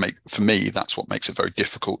for me, that's what makes it very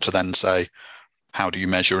difficult to then say, how do you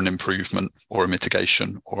measure an improvement or a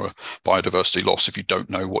mitigation or a biodiversity loss if you don't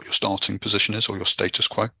know what your starting position is or your status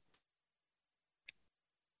quo?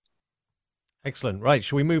 Excellent. Right.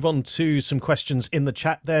 Shall we move on to some questions in the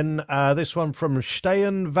chat then? This one from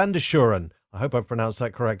Steyen van der Schuren. I hope I've pronounced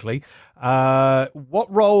that correctly.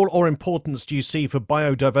 What role or importance do you see for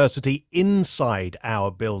biodiversity inside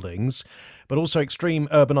our buildings, but also extreme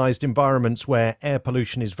urbanized environments where air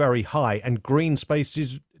pollution is very high and green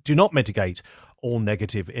spaces do not mitigate all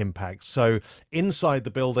negative impacts? So inside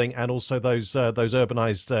the building and also those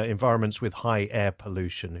urbanized environments with high air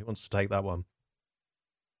pollution. Who wants to take that one?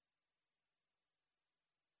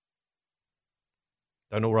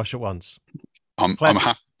 Don't all rush at once. I'm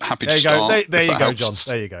happy to start. There you go, John.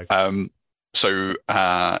 There you go. So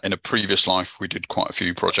in a previous life, we did quite a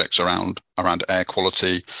few projects around air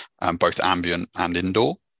quality, both ambient and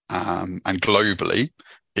indoor. And globally,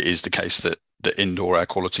 it is the case that the indoor air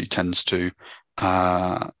quality tends to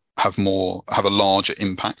have a larger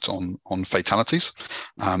impact on fatalities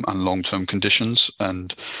and long-term conditions.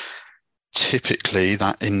 And typically,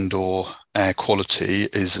 that indoor air quality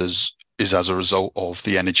is as a result of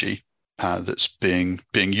the energy that's being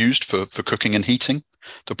used for cooking and heating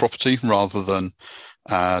the property rather than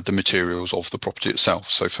the materials of the property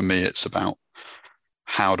itself. So for me, it's about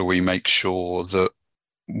how do we make sure that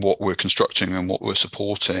what we're constructing and what we're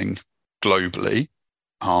supporting globally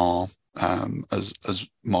are, as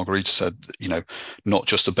Margarita said, not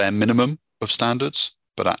just the bare minimum of standards,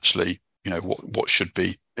 but actually, what should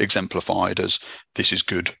be exemplified as this is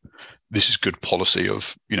good policy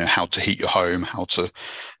of how to heat your home, how to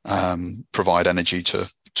provide energy to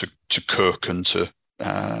cook and to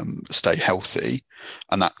stay healthy.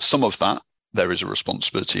 And that some of that there is a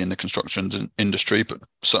responsibility in the construction industry, but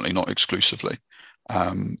certainly not exclusively.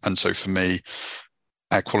 And so for me,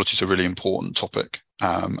 air quality is a really important topic,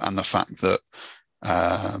 and the fact that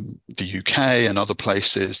the UK and other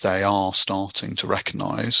places, they are starting to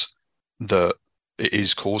recognise that it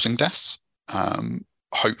is causing deaths,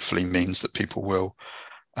 hopefully means that people will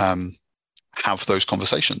have those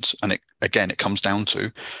conversations. And it comes down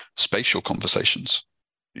to spatial conversations.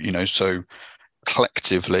 So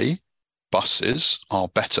collectively, buses are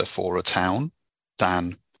better for a town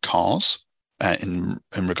than cars in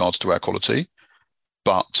regards to air quality.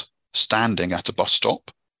 But standing at a bus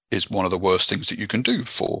stop is one of the worst things that you can do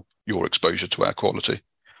for your exposure to air quality,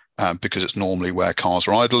 because it's normally where cars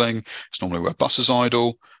are idling, it's normally where buses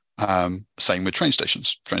idle. Same with train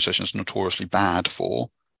stations. Train stations are notoriously bad for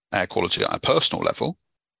air quality at a personal level,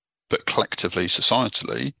 but collectively,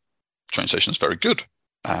 societally, train stations are very good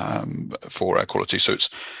for air quality. So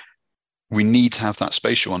we need to have that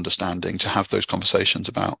spatial understanding to have those conversations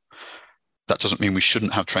about. That doesn't mean we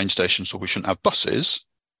shouldn't have train stations or we shouldn't have buses,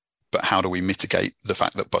 but how do we mitigate the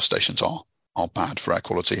fact that bus stations are bad for air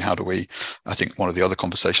quality? How do we, I think one of the other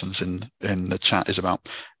conversations in the chat is about,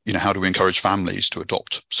 how do we encourage families to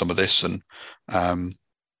adopt some of this? And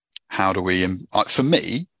how do we, for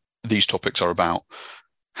me, these topics are about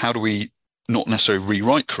how do we not necessarily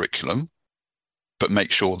rewrite curriculum, but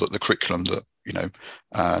make sure that the curriculum that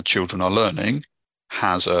children are learning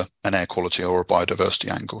has an air quality or a biodiversity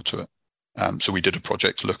angle to it. So we did a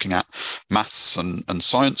project looking at maths and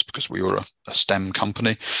science, because we were a STEM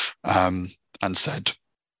company, and said,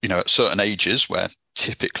 at certain ages where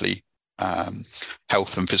typically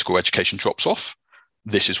health and physical education drops off,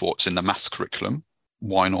 this is what's in the maths curriculum.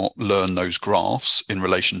 Why not learn those graphs in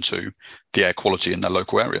relation to the air quality in their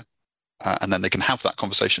local area? And then they can have that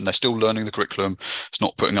conversation. They're still learning the curriculum. It's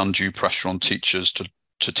not putting undue pressure on teachers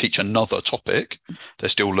to teach another topic. They're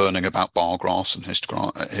still learning about bar graphs and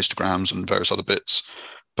histograms and various other bits.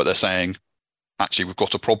 But they're saying, actually, we've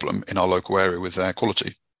got a problem in our local area with air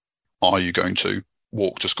quality. Are you going to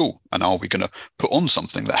walk to school? And are we going to put on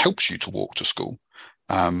something that helps you to walk to school?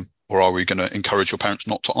 Or are we going to encourage your parents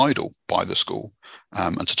not to idle by the school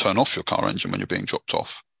and to turn off your car engine when you're being dropped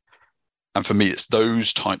off? And for me, it's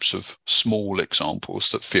those types of small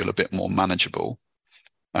examples that feel a bit more manageable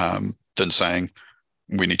than saying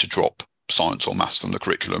we need to drop science or maths from the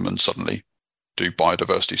curriculum and suddenly do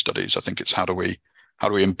biodiversity studies. I think it's how do we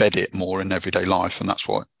embed it more in everyday life? And that's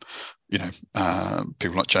why,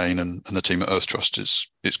 people like Jane and the team at Earth Trust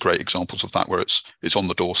it's great examples of that, where it's on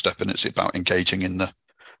the doorstep and it's about engaging in the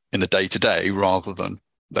day-to-day rather than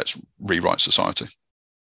let's rewrite society.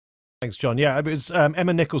 Thanks, John. Yeah, it was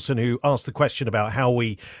Emma Nicholson who asked the question about how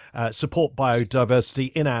we support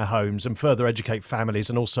biodiversity in our homes and further educate families,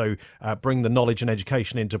 and also bring the knowledge and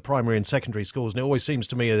education into primary and secondary schools. And it always seems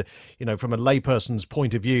to me, from a layperson's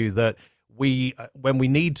point of view, that we, when we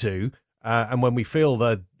need to, and when we feel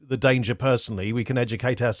the danger personally, we can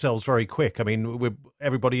educate ourselves very quick. I mean,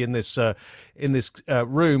 everybody in this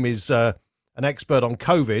room is an expert on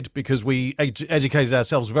COVID because we educated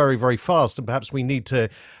ourselves very, very fast, and perhaps we need to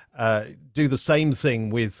do the same thing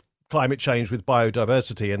with climate change, with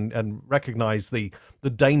biodiversity, and recognise the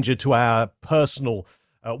danger to our personal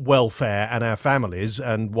welfare and our families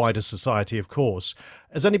and wider society, of course.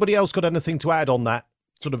 Has anybody else got anything to add on that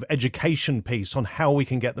sort of education piece on how we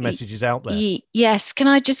can get the messages out there? Yes. Can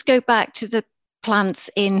I just go back to the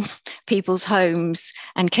plants in people's homes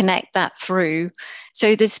and connect that through?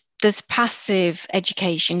 So there's passive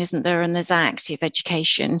education, isn't there? And there's active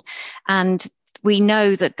education. And we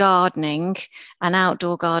know that gardening and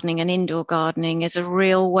outdoor gardening and indoor gardening is a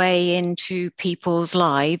real way into people's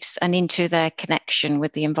lives and into their connection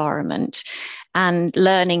with the environment, and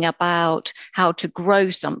learning about how to grow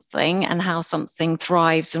something and how something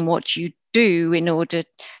thrives and what you do in order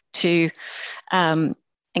to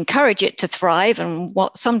encourage it to thrive, and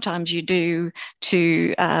what sometimes you do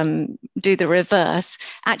to do the reverse,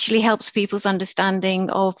 actually helps people's understanding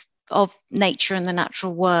of nature and the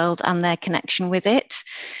natural world and their connection with it.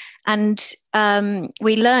 And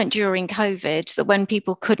we learned during COVID that when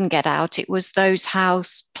people couldn't get out, it was those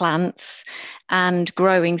house plants and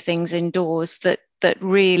growing things indoors that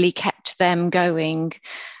really kept them going.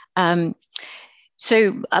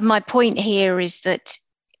 So my point here is that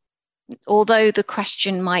although the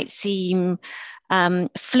question might seem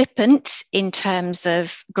flippant in terms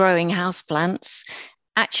of growing houseplants,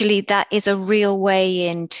 actually that is a real way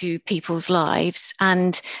into people's lives.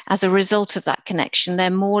 And as a result of that connection,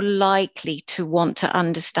 they're more likely to want to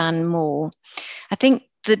understand more. I think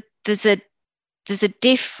that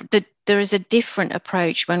there is a different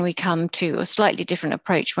approach when we come to, a slightly different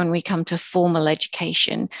approach when we come to formal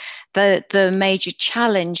education. The major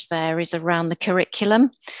challenge there is around the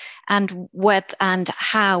curriculum and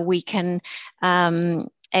how we can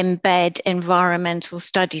embed environmental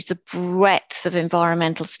studies, the breadth of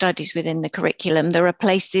environmental studies within the curriculum. There are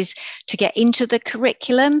places to get into the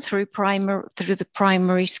curriculum through the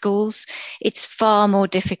primary schools. It's far more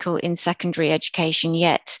difficult in secondary education,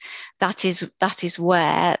 yet that is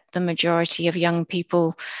where the majority of young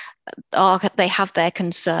people they have their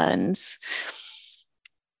concerns.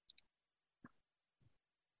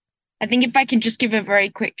 I think if I can just give a very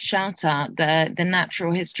quick shout out, the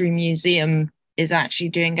Natural History Museum is actually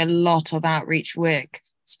doing a lot of outreach work,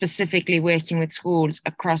 specifically working with schools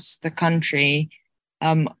across the country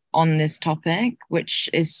on this topic, which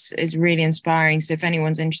is really inspiring. So if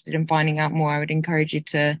anyone's interested in finding out more, I would encourage you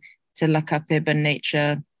to look up Urban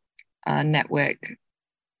Nature Network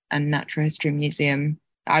and Natural History Museum.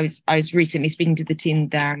 I was recently speaking to the team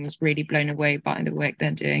there and was really blown away by the work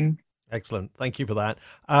they're doing. Excellent. Thank you for that.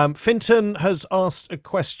 Finton has asked a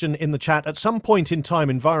question in the chat. At some point in time,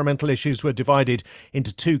 environmental issues were divided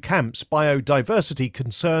into two camps: biodiversity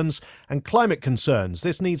concerns and climate concerns.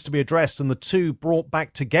 This needs to be addressed and the two brought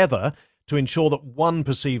back together to ensure that one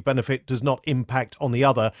perceived benefit does not impact on the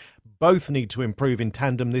other. Both need to improve in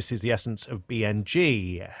tandem. This is the essence of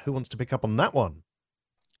BNG. Who wants to pick up on that one?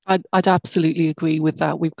 I'd absolutely agree with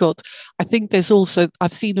that. I think there's also,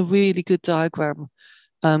 I've seen a really good diagram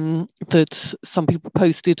that some people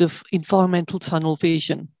posted of environmental tunnel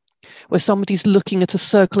vision, where somebody's looking at a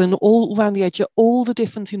circle and all around the edge are all the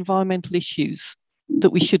different environmental issues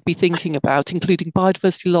that we should be thinking about, including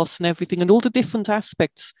biodiversity loss and everything, and all the different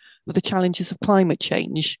aspects of the challenges of climate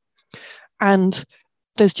change. And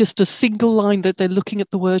there's just a single line that they're looking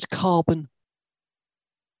at the word carbon.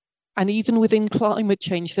 And even within climate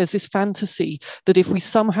change, there's this fantasy that if we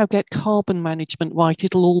somehow get carbon management right,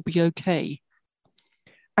 it'll all be okay.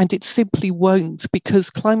 And it simply won't, because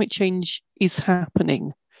climate change is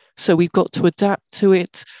happening. So we've got to adapt to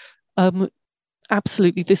it.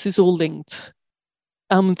 Absolutely, this is all linked.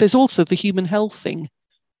 There's also the human health thing.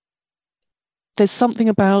 There's something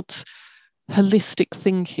about holistic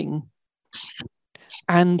thinking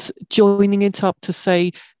and joining it up to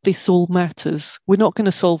say, this all matters. We're not going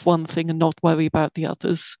to solve one thing and not worry about the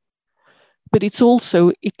others. But it's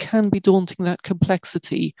also, it can be daunting, that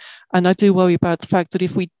complexity. And I do worry about the fact that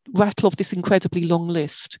if we rattle off this incredibly long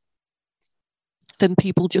list, then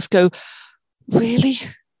people just go, really?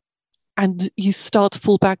 And you start to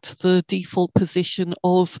fall back to the default position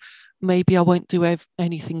of, maybe I won't do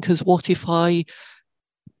anything, because what if I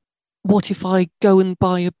go and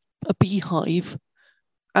buy a beehive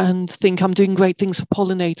and think I'm doing great things for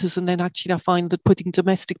pollinators, and then actually I find that putting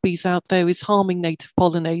domestic bees out there is harming native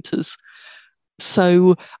pollinators.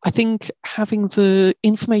 So I think having the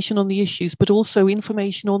information on the issues, but also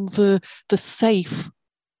information on the safe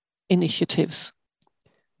initiatives,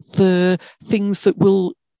 the things that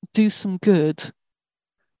will do some good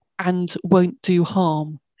and won't do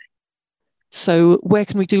harm. So where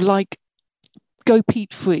can we do, like, go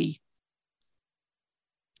peat free?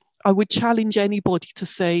 I would challenge anybody to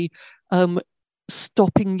say,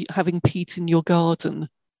 stopping having peat in your garden,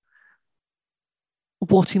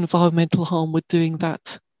 what environmental harm would doing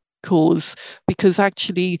that cause? Because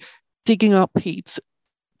actually digging up peat,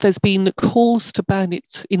 there's been calls to ban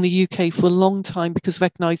it in the UK for a long time because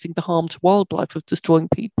recognising the harm to wildlife of destroying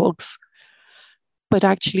peat bogs. But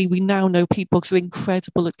actually we now know peat bogs are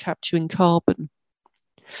incredible at capturing carbon.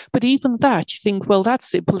 But even that, you think, well, that's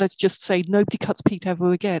simple. Let's just say nobody cuts peat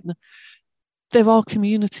ever again. There are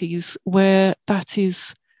communities where that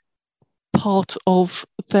is part of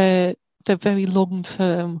their very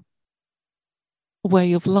long-term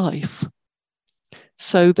way of life.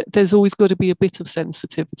 So there's always got to be a bit of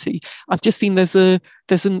sensitivity. I've just seen there's a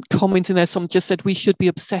comment in there. Someone just said we should be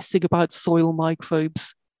obsessing about soil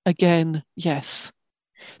microbes again. Yes.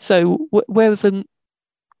 So where the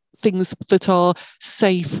things that are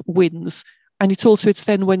safe wins, and it's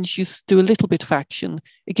then when you do a little bit of action,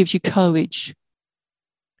 it gives you courage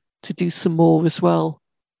to do some more as well.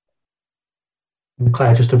 And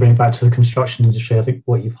Claire, just to bring it back to the construction industry, I think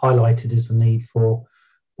what you've highlighted is the need for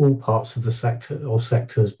all parts of the sector or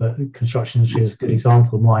sectors, but the construction industry is a good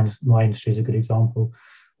example. My industry is a good example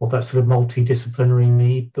of that sort of multidisciplinary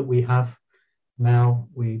need that we have. Now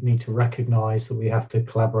we need to recognise that we have to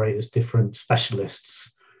collaborate as different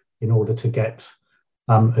specialists in order to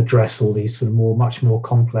address all these sort of much more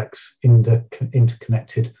complex,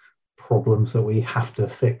 interconnected problems that we have to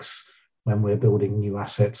fix when we're building new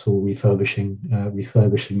assets or refurbishing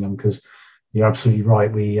them. Because you're absolutely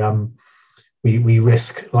right, we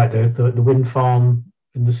risk, like the wind farm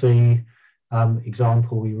in the sea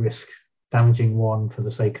example, we risk damaging one for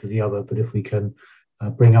the sake of the other. But if we can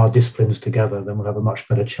bring our disciplines together, then we'll have a much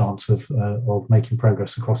better chance of making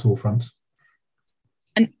progress across all fronts.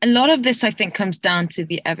 And a lot of this, I think, comes down to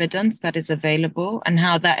the evidence that is available and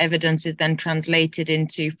how that evidence is then translated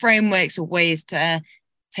into frameworks or ways to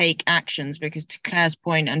take actions. Because to Claire's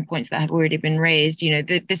point and points that have already been raised,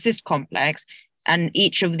 this is complex. And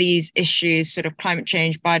each of these issues, sort of climate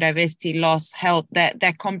change, biodiversity loss, health,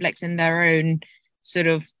 they're complex in their own sort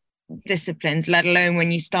of disciplines, let alone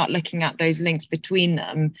when you start looking at those links between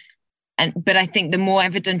them. But I think the more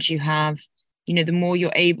evidence you have, the more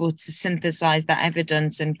you're able to synthesize that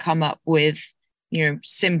evidence and come up with,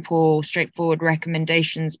 simple, straightforward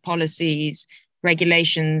recommendations, policies,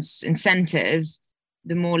 regulations, incentives,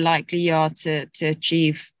 the more likely you are to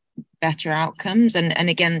achieve better outcomes. And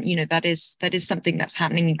again, that is something that's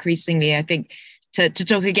happening increasingly. I think to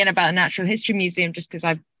talk again about the Natural History Museum, just because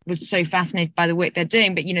I was so fascinated by the work they're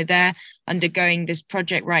doing, but they're undergoing this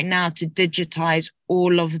project right now to digitize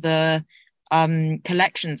all of the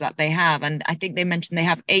collections that they have. And I think they mentioned they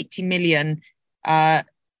have 80 million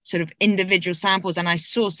sort of individual samples, and I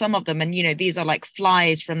saw some of them, and these are like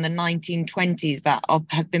flies from the 1920s that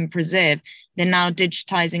have been preserved. They're now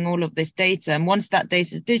digitizing all of this data, and once that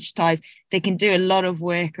data is digitized, they can do a lot of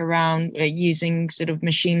work around using sort of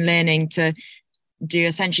machine learning to do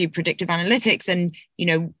essentially predictive analytics, and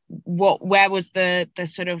where was the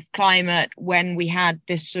sort of climate when we had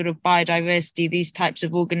this sort of biodiversity, these types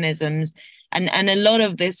of organisms, and a lot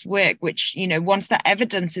of this work, which once that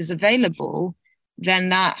evidence is available, then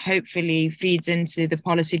that hopefully feeds into the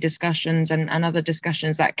policy discussions and other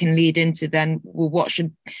discussions that can lead into then, well, what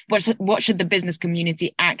should the business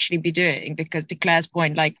community actually be doing? Because to Claire's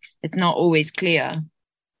point, like, it's not always clear.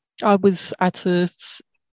 I was at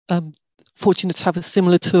fortunate to have a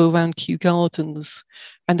similar tour around Kew Gardens,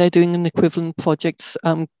 and they're doing an equivalent project,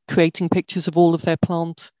 creating pictures of all of their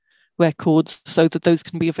plant records so that those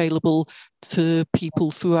can be available to people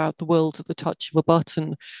throughout the world at the touch of a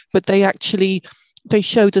button. But they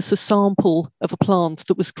showed us a sample of a plant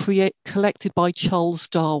that was collected by Charles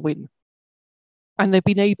Darwin, and they've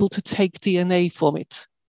been able to take DNA from it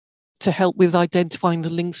to help with identifying the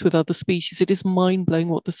links with other species. It is mind-blowing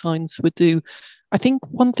what the science would do. I think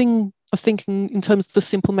one thing I was thinking in terms of the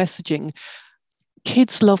simple messaging,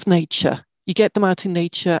 kids love nature. You get them out in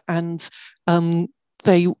nature, and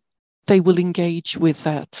they will engage with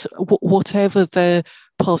that, whatever their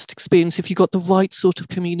past experience, if you've got the right sort of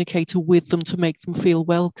communicator with them to make them feel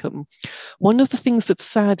welcome. One of the things that's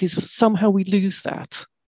sad is somehow we lose that.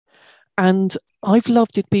 And I've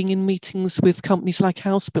loved it being in meetings with companies like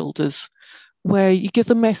house builders, where you give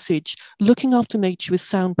the message, looking after nature is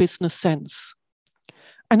sound business sense.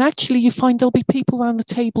 And actually you find there'll be people around the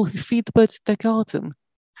table who feed the birds in their garden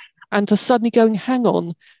and are suddenly going, hang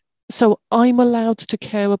on, so I'm allowed to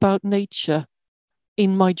care about nature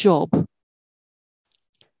in my job.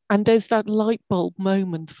 And there's that light bulb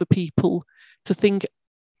moment for people to think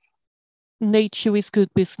nature is good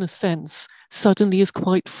business sense, suddenly is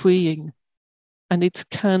quite freeing. And it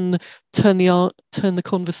can turn the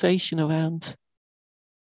conversation around.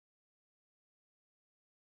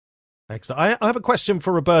 Excellent. I have a question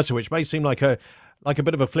for Roberta, which may seem like a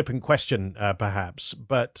bit of a flippant question, perhaps,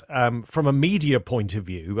 but from a media point of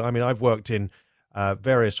view, I mean, I've worked in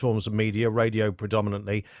various forms of media, radio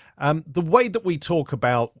predominantly. The way that we talk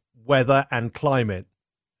about weather and climate,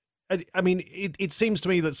 I mean, it seems to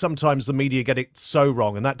me that sometimes the media get it so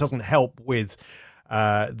wrong, and that doesn't help with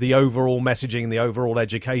the overall messaging, the overall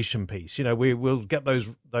education piece. We'll get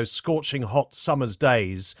those scorching hot summer's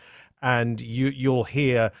days, and you'll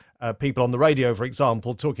hear people on the radio, for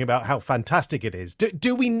example, talking about how fantastic it is.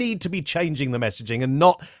 Do we need to be changing the messaging and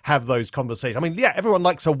not have those conversations? I mean, yeah, everyone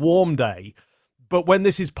likes a warm day, but when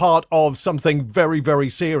this is part of something very, very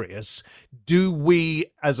serious, do we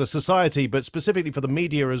as a society, but specifically for the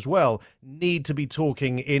media as well, need to be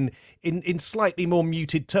talking in slightly more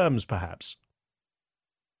muted terms, perhaps?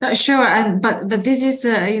 Sure, but this is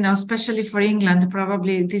especially for England,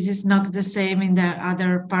 probably this is not the same in the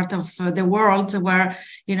other part of the world, where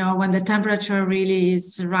when the temperature really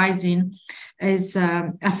is rising, is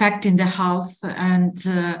affecting the health and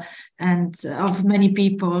of many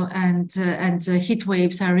people, and heat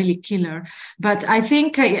waves are really killer. But I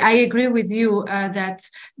think I agree with you that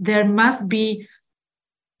there must be.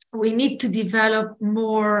 We need to develop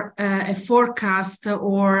more a forecast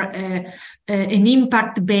or an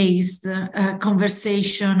impact-based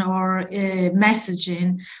conversation or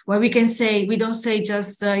messaging, where we can say, we don't say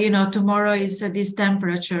just, tomorrow is this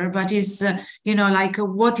temperature, but it's, like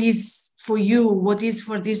what is for you, what is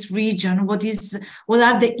for this region, what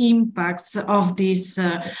are the impacts of this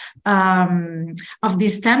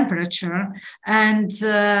temperature, and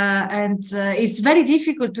it's very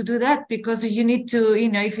difficult to do that, because you need to,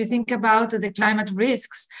 if you think about the climate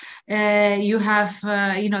risks, you have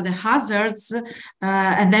the hazards,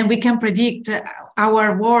 and then we can predict.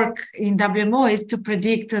 Our work in WMO is to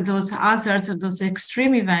predict those hazards or those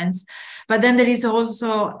extreme events. But then there is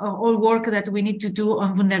also all work that we need to do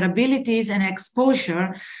on vulnerabilities and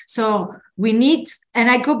exposure. So we need, and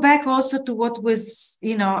I go back also to what was,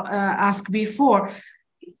 asked before.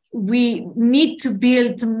 We need to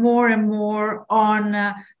build more and more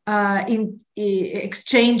on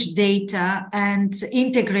exchange data and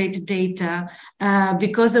integrate data,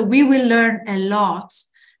 because we will learn a lot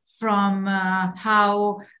from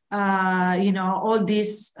how all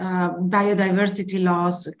these biodiversity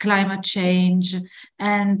loss, climate change,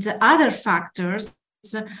 and other factors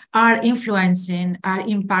are impacting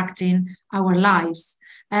our lives.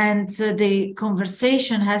 And the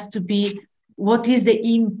conversation has to be, what is the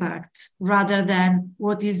impact rather than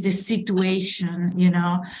what is the situation,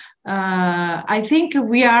 I think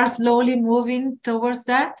we are slowly moving towards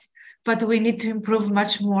that, but we need to improve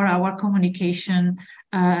much more our communication,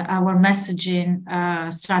 our messaging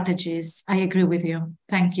strategies. I agree with you.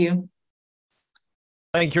 Thank you.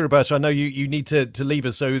 Thank you, Roberta. I know you need to leave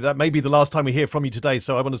us, so that may be the last time we hear from you today.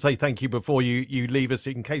 So I want to say thank you before you leave us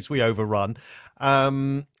in case we overrun.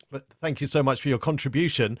 But thank you so much for your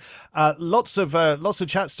contribution. Lots of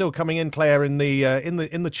chat still coming in, Claire, in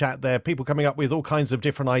the chat there. People coming up with all kinds of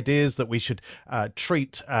different ideas that we should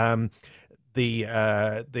treat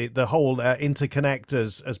the whole interconnect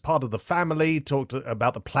as part of the family. Talk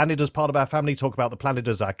about the planet as part of our family. Talk about the planet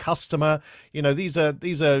as our customer. You know, these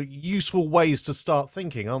are useful ways to start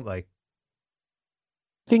thinking, aren't they?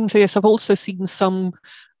 Things, yes. I've also seen some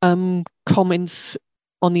comments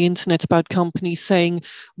on the internet about companies saying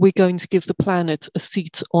we're going to give the planet a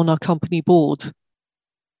seat on our company board.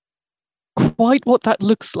 Quite what that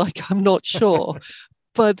looks like, I'm not sure,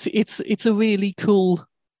 but it's a really cool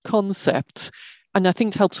concept, and I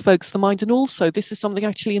think it helps focus the mind. And also, this is something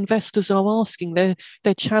actually investors are asking. They're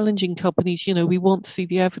challenging companies. You know, we want to see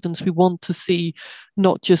the evidence. We want to see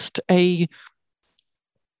not just an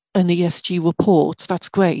ESG report. That's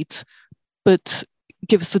great, but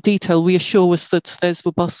give us the detail, reassure us that there's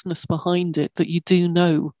robustness behind it, that you do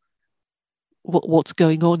know what's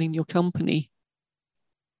going on in your company.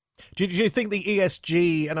 Do you think the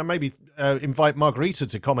ESG, and I maybe invite Margherita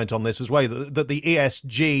to comment on this as well, that the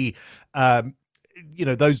ESG,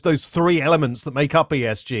 those three elements that make up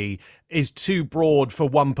ESG is too broad for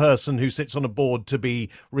one person who sits on a board to be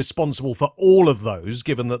responsible for all of those,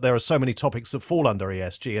 given that there are so many topics that fall under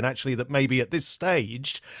ESG, and actually that maybe at this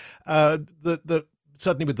stage,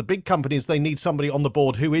 certainly with the big companies, they need somebody on the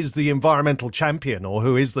board who is the environmental champion or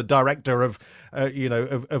who is the director of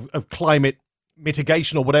climate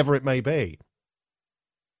mitigation or whatever it may be.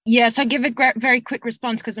 Yes, I give a very quick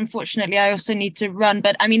response because unfortunately I also need to run.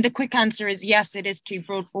 But I mean, the quick answer is yes, it is too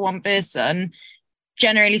broad for one person.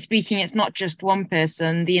 Generally speaking, it's not just one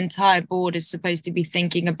person. The entire board is supposed to be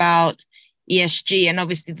thinking about ESG, and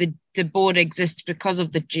obviously the board exists because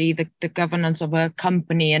of the G, the governance of a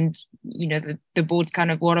company, and the board's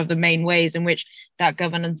kind of one of the main ways in which that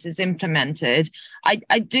governance is implemented.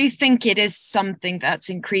 I do think it is something that's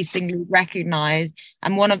increasingly recognized,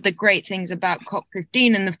 and one of the great things about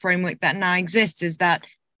COP15 and the framework that now exists is that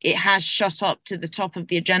it has shot up to the top of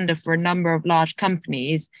the agenda for a number of large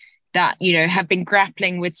companies that have been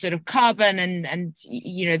grappling with sort of carbon and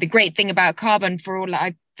the great thing about carbon, for all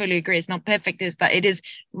I fully agree it's not perfect, is that it is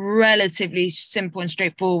relatively simple and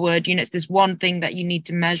straightforward. It's this one thing that you need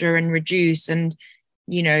to measure and reduce and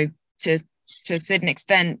to a certain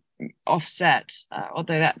extent offset,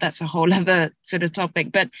 although that's a whole other sort of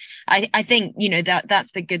topic. But I think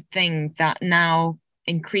that's the good thing, that now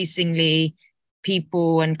increasingly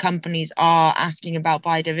people and companies are asking about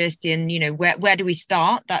biodiversity, and where do we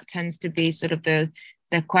start? That tends to be sort of the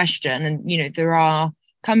question. And there are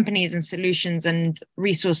companies and solutions and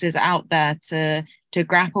resources out there to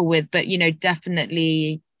grapple with, but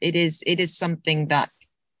definitely it is something that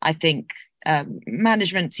I think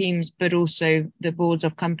management teams, but also the boards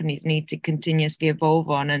of companies, need to continuously evolve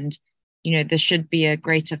on. And there should be a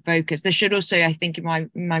greater focus. There should also, I think, in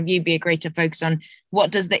my view, be a greater focus on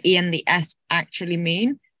what does the E and the S actually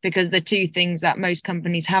mean, because the two things that most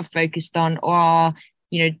companies have focused on are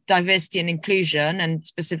diversity and inclusion, and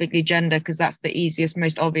specifically gender, because that's the easiest,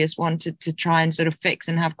 most obvious one to try and sort of fix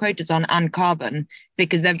and have quotas on, and carbon,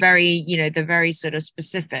 because they're very sort of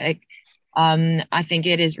specific. I think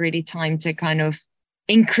it is really time to kind of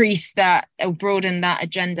increase that or broaden that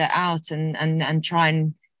agenda out and try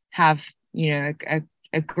and have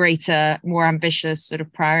a greater, more ambitious sort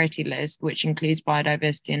of priority list, which includes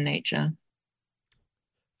biodiversity and nature.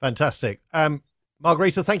 Fantastic.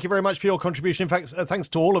 Margherita, thank you very much for your contribution. In fact, thanks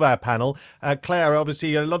to all of our panel. Claire,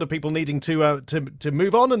 obviously a lot of people needing to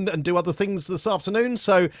move on and do other things this afternoon.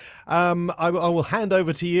 So I will hand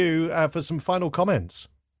over to you for some final comments.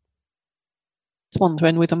 I just want to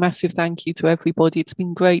end with a massive thank you to everybody. It's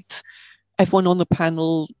been great. Everyone on the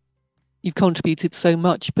panel, you've contributed so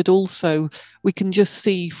much, but also we can just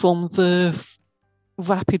see from the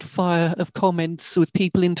rapid fire of comments with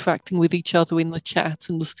people interacting with each other in the chat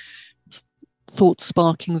and thoughts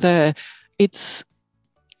sparking there. It's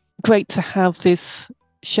great to have this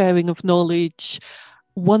sharing of knowledge.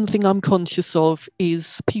 One thing I'm conscious of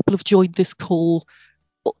is people have joined this call.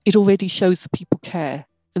 It already shows that people care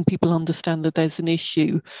and people understand that there's an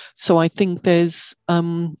issue. So I think it's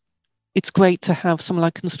great to have someone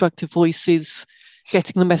like Constructive Voices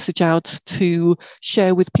getting the message out to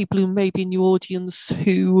share with people who may be in your audience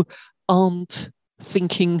who aren't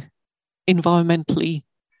thinking environmentally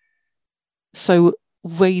So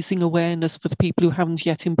raising awareness for the people who haven't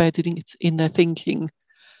yet embedded it in their thinking.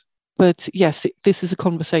 But yes, this is a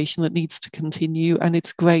conversation that needs to continue, and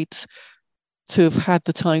it's great to have had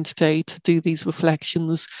the time today to do these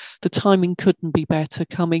reflections. The timing couldn't be better,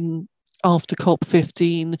 coming after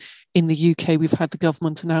COP15 in the UK. We've had the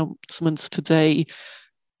government announcements today.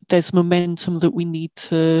 There's momentum that we need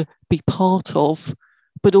to be part of,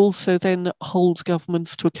 but also then hold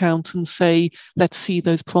governments to account and say, let's see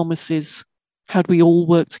those promises. How do we all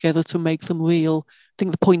work together to make them real? I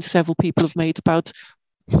think the point several people have made about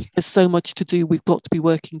there's so much to do. We've got to be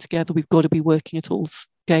working together. We've got to be working at all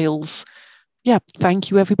scales. Yeah, thank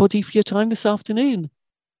you everybody for your time this afternoon.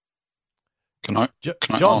 Can I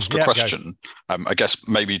ask a question? I guess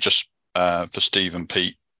maybe just for Steve and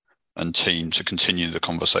Pete and team to continue the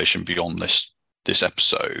conversation beyond this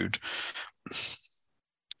episode.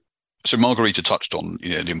 So Margarita touched on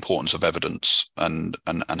the importance of evidence and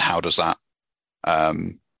how does that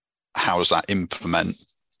implement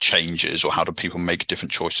changes, or how do people make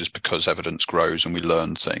different choices because evidence grows and we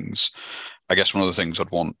learn things? I guess one of the things I'd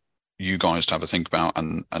want you guys to have a think about,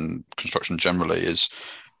 and construction generally, is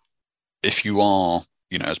if you are,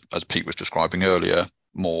 as Pete was describing earlier,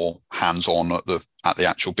 more hands-on at the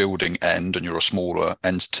actual building end and you're a smaller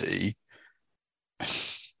entity,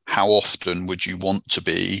 how often would you want to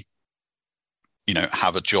be,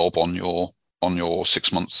 have a job on your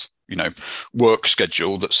 6 month work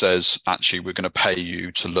schedule that says, actually, we're going to pay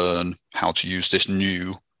you to learn how to use this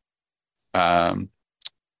new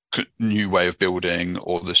way of building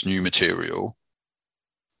or this new material?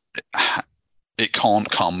 It can't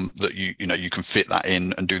come that you can fit that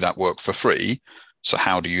in and do that work for free. So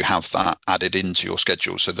how do you have that added into your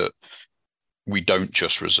schedule so that we don't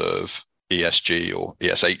just reserve ESG or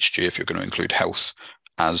ESHG, if you're going to include health,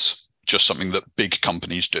 as just something that big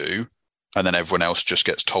companies do, and then everyone else just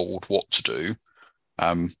gets told what to do?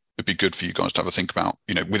 It'd be good for you guys to have a think about,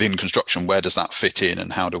 within construction, where does that fit in,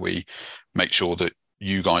 and how do we make sure that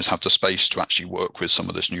you guys have the space to actually work with some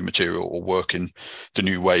of this new material or work in the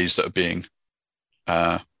new ways that are being,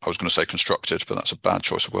 I was going to say constructed, but that's a bad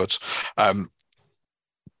choice of words.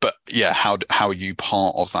 But yeah, how are you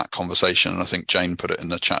part of that conversation? And I think Jane put it in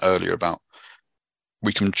the chat earlier about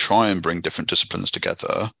we can try and bring different disciplines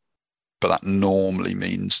together, but that normally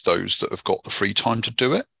means those that have got the free time to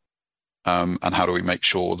do it. And how do we make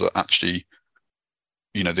sure that actually,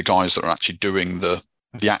 the guys that are actually doing the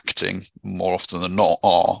acting more often than not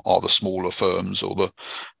are the smaller firms, or the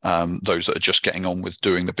those that are just getting on with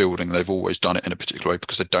doing the building. They've always done it in a particular way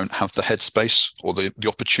because they don't have the headspace or the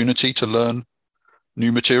opportunity to learn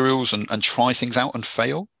new materials and try things out and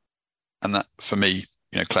fail. And that, for me,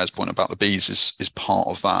 Claire's point about the bees is part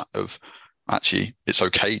of that, of actually it's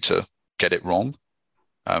okay to get it wrong.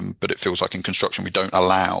 But it feels like in construction, we don't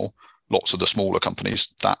allow lots of the smaller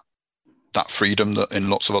companies that freedom that in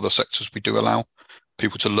lots of other sectors we do allow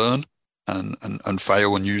people to learn and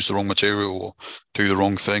fail and use the wrong material or do the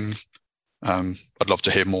wrong thing. I'd love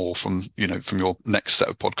to hear more from your next set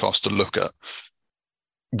of podcasts to look at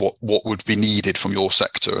what would be needed from your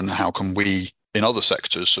sector and how can we in other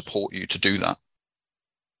sectors support you to do that.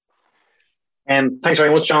 Thanks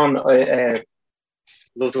very much, John. I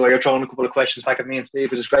love the way you're throwing a couple of questions back at me and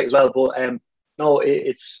Steve, which is great as well. But no,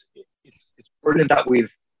 it's brilliant that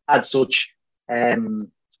we've had such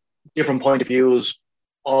different point of views,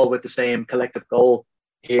 all with the same collective goal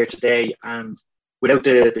here today. And without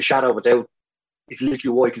the shadow of a doubt, it's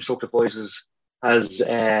literally why Constructive Voices has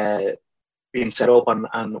been set up.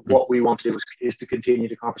 And what we want to do is to continue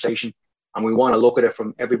the conversation. And we want to look at it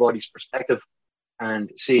from everybody's perspective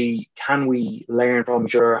and see, can we learn from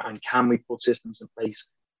each other, and can we put systems in place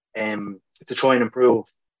to try and improve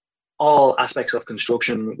all aspects of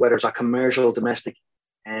construction, whether it's a commercial, domestic,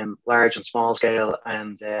 large and small scale.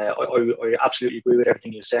 And I absolutely agree with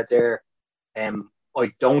everything you said there.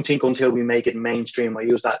 I don't think until we make it mainstream, I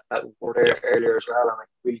used that word earlier as well, and I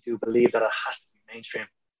really do believe that it has to be mainstream.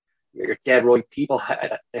 You're dead right. People,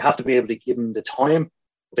 they have to be able to give them the time,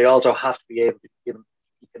 but they also have to be able to give them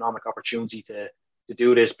economic opportunity to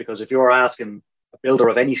do this. Because if you're asking a builder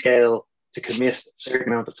of any scale to commit a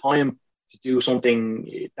certain amount of time to do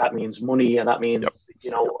something, that means money, and that means,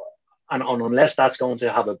 and unless that's going to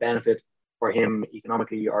have a benefit for him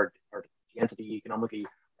economically, or the entity economically,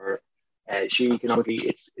 or she economically,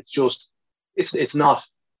 it's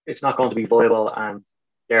not going to be viable, and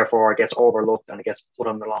therefore it gets overlooked and it gets put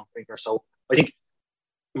on the long finger. So I think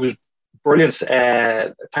it was brilliant.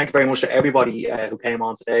 Thank you very much to everybody who came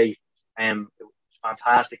on today. It was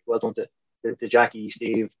fantastic. Well done to Jackie,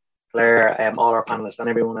 Steve, Claire, all our panelists, and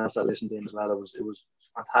everyone else that listened in as well. It was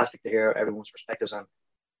fantastic to hear everyone's perspectives, and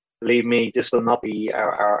believe me, this will not be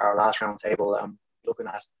our last roundtable. I'm looking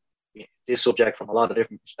at this subject from a lot of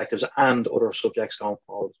different perspectives and other subjects going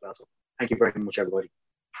forward as well. So thank you very much, everybody.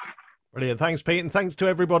 Brilliant. Thanks, Pete. And thanks to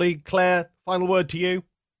everybody. Claire, final word to you.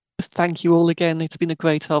 Thank you all again. It's been a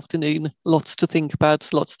great afternoon. Lots to think about,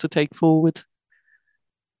 lots to take forward.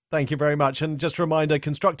 Thank you very much. And just a reminder,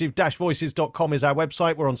 constructive-voices.com is our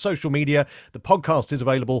website. We're on social media. The podcast is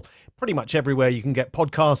available pretty much everywhere you can get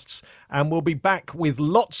podcasts. And we'll be back with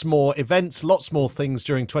lots more events, lots more things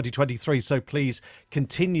during 2023. So please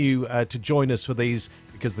continue to join us for these,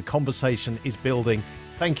 because the conversation is building.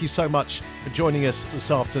 Thank you so much for joining us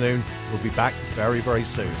this afternoon. We'll be back very, very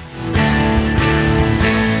soon.